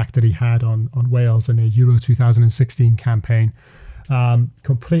massive impact that he had on Wales in the Euro 2016 campaign.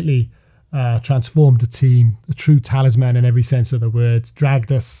 Completely transformed the team, a true talisman in every sense of the word.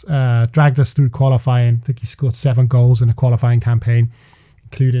 Dragged us through qualifying. I think he scored 7 goals in a qualifying campaign,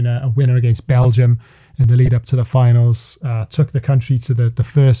 including a winner against Belgium in the lead up to the finals. Took the country to the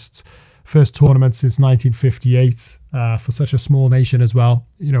first first tournament since 1958 for such a small nation as well.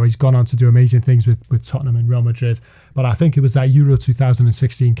 You know, he's gone on to do amazing things with Tottenham and Real Madrid. But I think it was that Euro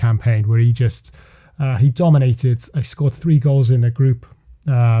 2016 campaign where he just he dominated. He scored 3 goals in the group.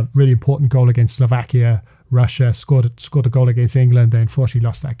 Really important goal against Slovakia. Russia scored a goal against England. They unfortunately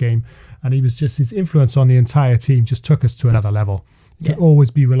lost that game. And he was just, his influence on the entire team just took us to another level. He could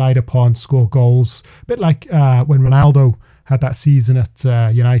always be relied upon, score goals. A bit like when Ronaldo had that season at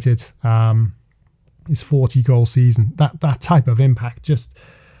United, his 40-goal season. That type of impact. Just,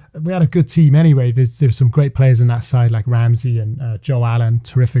 we had a good team anyway. There's some great players in that side like Ramsey and Joe Allen,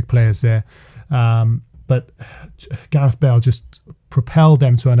 terrific players there. But Gareth Bale just propelled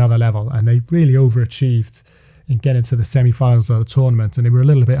them to another level, and they really overachieved in getting to the semi-finals of the tournament, and they were a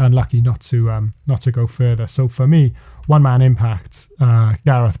little bit unlucky not to go further. So for me, one-man impact,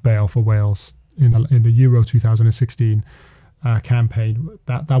 Gareth Bale for Wales in the Euro 2016 campaign,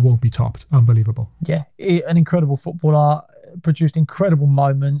 that won't be topped. Unbelievable. Yeah, an incredible footballer, produced incredible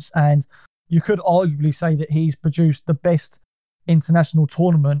moments, and you could arguably say that he's produced the best international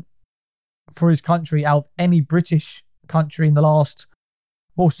tournament for his country out of any British country in the last,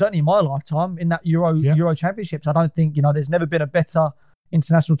 well, certainly in my lifetime, in that Euro Championships. I don't think, there's never been a better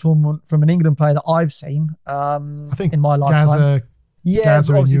international tournament from an England player that I've seen I think in my lifetime.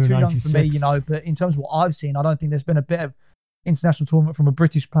 Gaza obviously too young for me, but in terms of what I've seen, I don't think there's been a better international tournament from a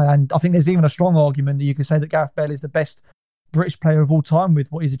British player. And I think there's even a strong argument that you could say that Gareth Bale is the best British player of all time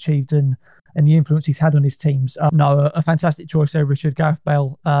with what he's achieved and the influence he's had on his teams. A fantastic choice there, Richard. Gareth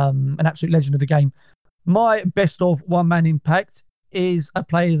Bale, an absolute legend of the game. My best of one-man impact is a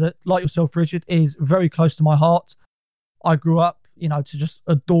player that, like yourself, Richard, is very close to my heart. I grew up, to just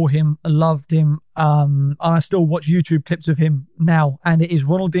adore him, loved him. And I still watch YouTube clips of him now, and it is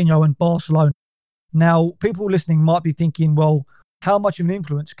Ronaldinho and Barcelona. Now, people listening might be thinking, well, how much of an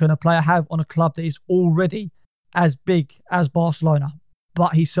influence can a player have on a club that is already as big as Barcelona?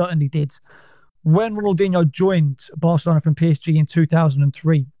 But he certainly did. When Ronaldinho joined Barcelona from PSG in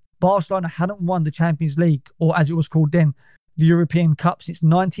 2003, Barcelona hadn't won the Champions League, or as it was called then, the European Cup, since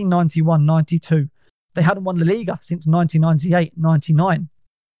 1991-92. They hadn't won La Liga since 1998-99.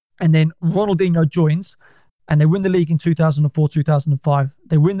 And then Ronaldinho joins, and they win the league in 2004-2005.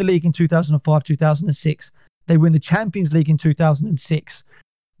 They win the league in 2005-2006. They win the Champions League in 2006.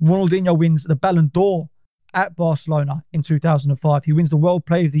 Ronaldinho wins the Ballon d'Or at Barcelona in 2005. He wins the World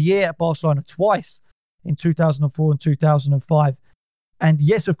Player of the Year at Barcelona twice in 2004 and 2005. And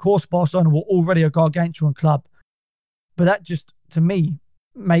yes, of course, Barcelona were already a gargantuan club, but that just, to me,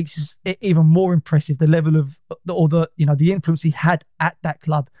 makes it even more impressive, the level of the influence he had at that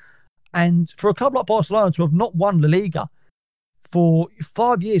club. And for a club like Barcelona to have not won La Liga for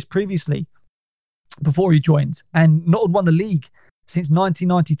 5 years previously before he joined, and not have won the league since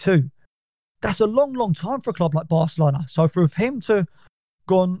 1992, that's a long, long time for a club like Barcelona. So for him to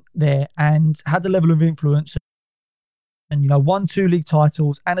gone there and had the level of influence and, won 2 league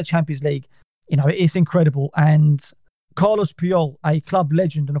titles and a Champions League, it's incredible. And Carlos Puyol, a club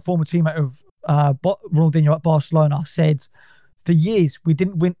legend and a former teammate of Ronaldinho at Barcelona, said, for years, we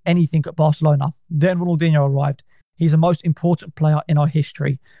didn't win anything at Barcelona. Then Ronaldinho arrived. He's the most important player in our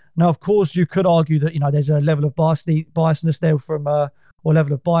history. Now, of course, you could argue that, there's a level of biasness there from, or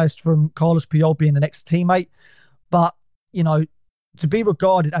level of bias from Carlos Puyol being the next teammate. But, to be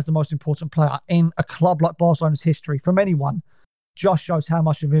regarded as the most important player in a club like Barcelona's history from anyone just shows how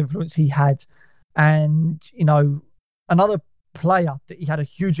much of influence he had. And, another player that he had a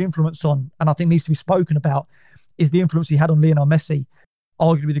huge influence on, and I think needs to be spoken about, is the influence he had on Lionel Messi,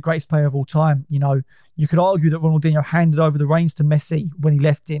 arguably the greatest player of all time. You could argue that Ronaldinho handed over the reins to Messi when he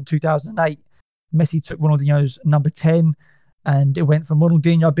left in 2008. Messi took Ronaldinho's number 10, and it went from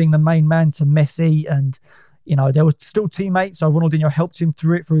Ronaldinho being the main man to Messi. And, there were still teammates, so Ronaldinho helped him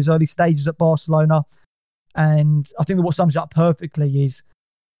through it for his early stages at Barcelona. And I think that what sums it up perfectly is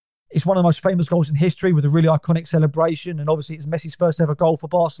it's one of the most famous goals in history with a really iconic celebration. And obviously it's Messi's first ever goal for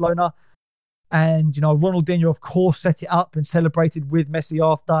Barcelona. And, Ronaldinho, of course, set it up and celebrated with Messi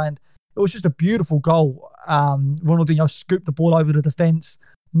after. And it was just a beautiful goal. Ronaldinho scooped the ball over the defence.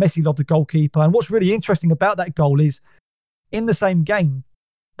 Messi lobbed the goalkeeper. And what's really interesting about that goal is in the same game,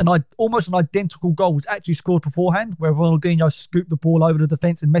 almost an identical goal was actually scored beforehand, where Ronaldinho scooped the ball over the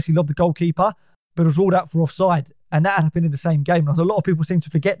defence and Messi lobbed the goalkeeper, but it was ruled out for offside. And that happened in the same game. And a lot of people seem to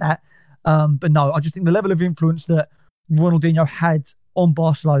forget that. But no, I just think the level of influence that Ronaldinho had on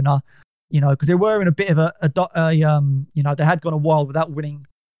Barcelona, because they were in a bit of they had gone a while without winning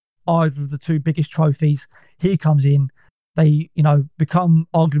either of the 2 biggest trophies. He comes in, they, become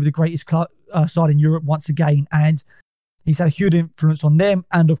arguably the greatest side in Europe once again. And He's had a huge influence on them,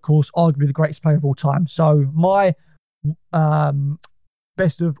 and of course, arguably the greatest player of all time. So my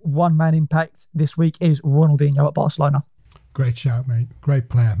best of one-man impact this week is Ronaldinho at Barcelona. Great shout, mate. Great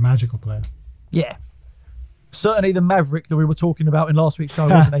player, magical player. Yeah, certainly the maverick that we were talking about in last week's show,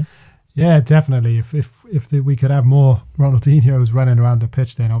 wasn't he? Yeah, definitely. If we could have more Ronaldinhos running around the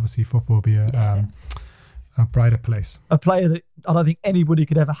pitch, then obviously football would be a brighter place. A player that I don't think anybody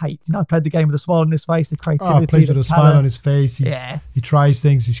could ever hate. You know, played the game with a smile on his face, the creativity, plays the with a talent. smile on his face. He tries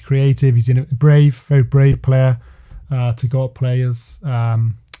things. He's creative. He's very brave player to go at players,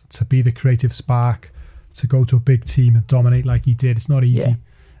 to be the creative spark, to go to a big team and dominate like he did. It's not easy.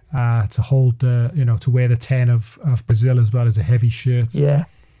 To hold to wear the 10 of Brazil as well as a heavy shirt. Yeah.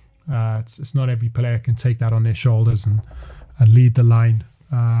 It's not every player can take that on their shoulders and lead the line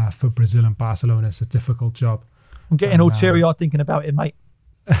for Brazil and Barcelona. It's a difficult job. I'm getting all teary-eyed thinking about it, mate.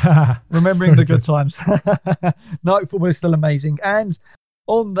 Remembering the good times. No, football is still amazing. And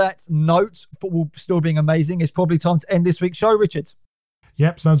on that note, football still being amazing, it's probably time to end this week's show, Richard.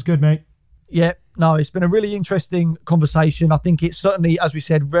 Yep, sounds good, mate. Yeah, no, it's been a really interesting conversation. I think it's certainly, as we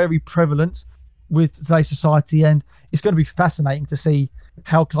said, very prevalent with today's society, and it's going to be fascinating to see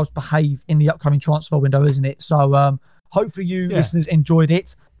how clubs behave in the upcoming transfer window, isn't it? So hopefully you listeners enjoyed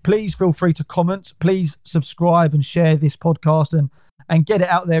it. Please feel free to comment. Please subscribe and share this podcast and get it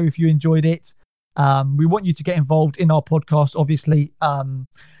out there if you enjoyed it. We want you to get involved in our podcast, obviously.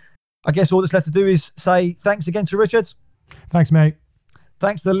 I guess all that's left to do is say thanks again to Richard. Thanks, mate.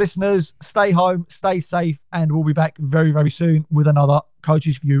 Thanks to the listeners. Stay home, stay safe, and we'll be back very, very soon with another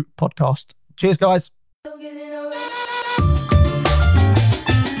Coach's View podcast. Cheers, guys.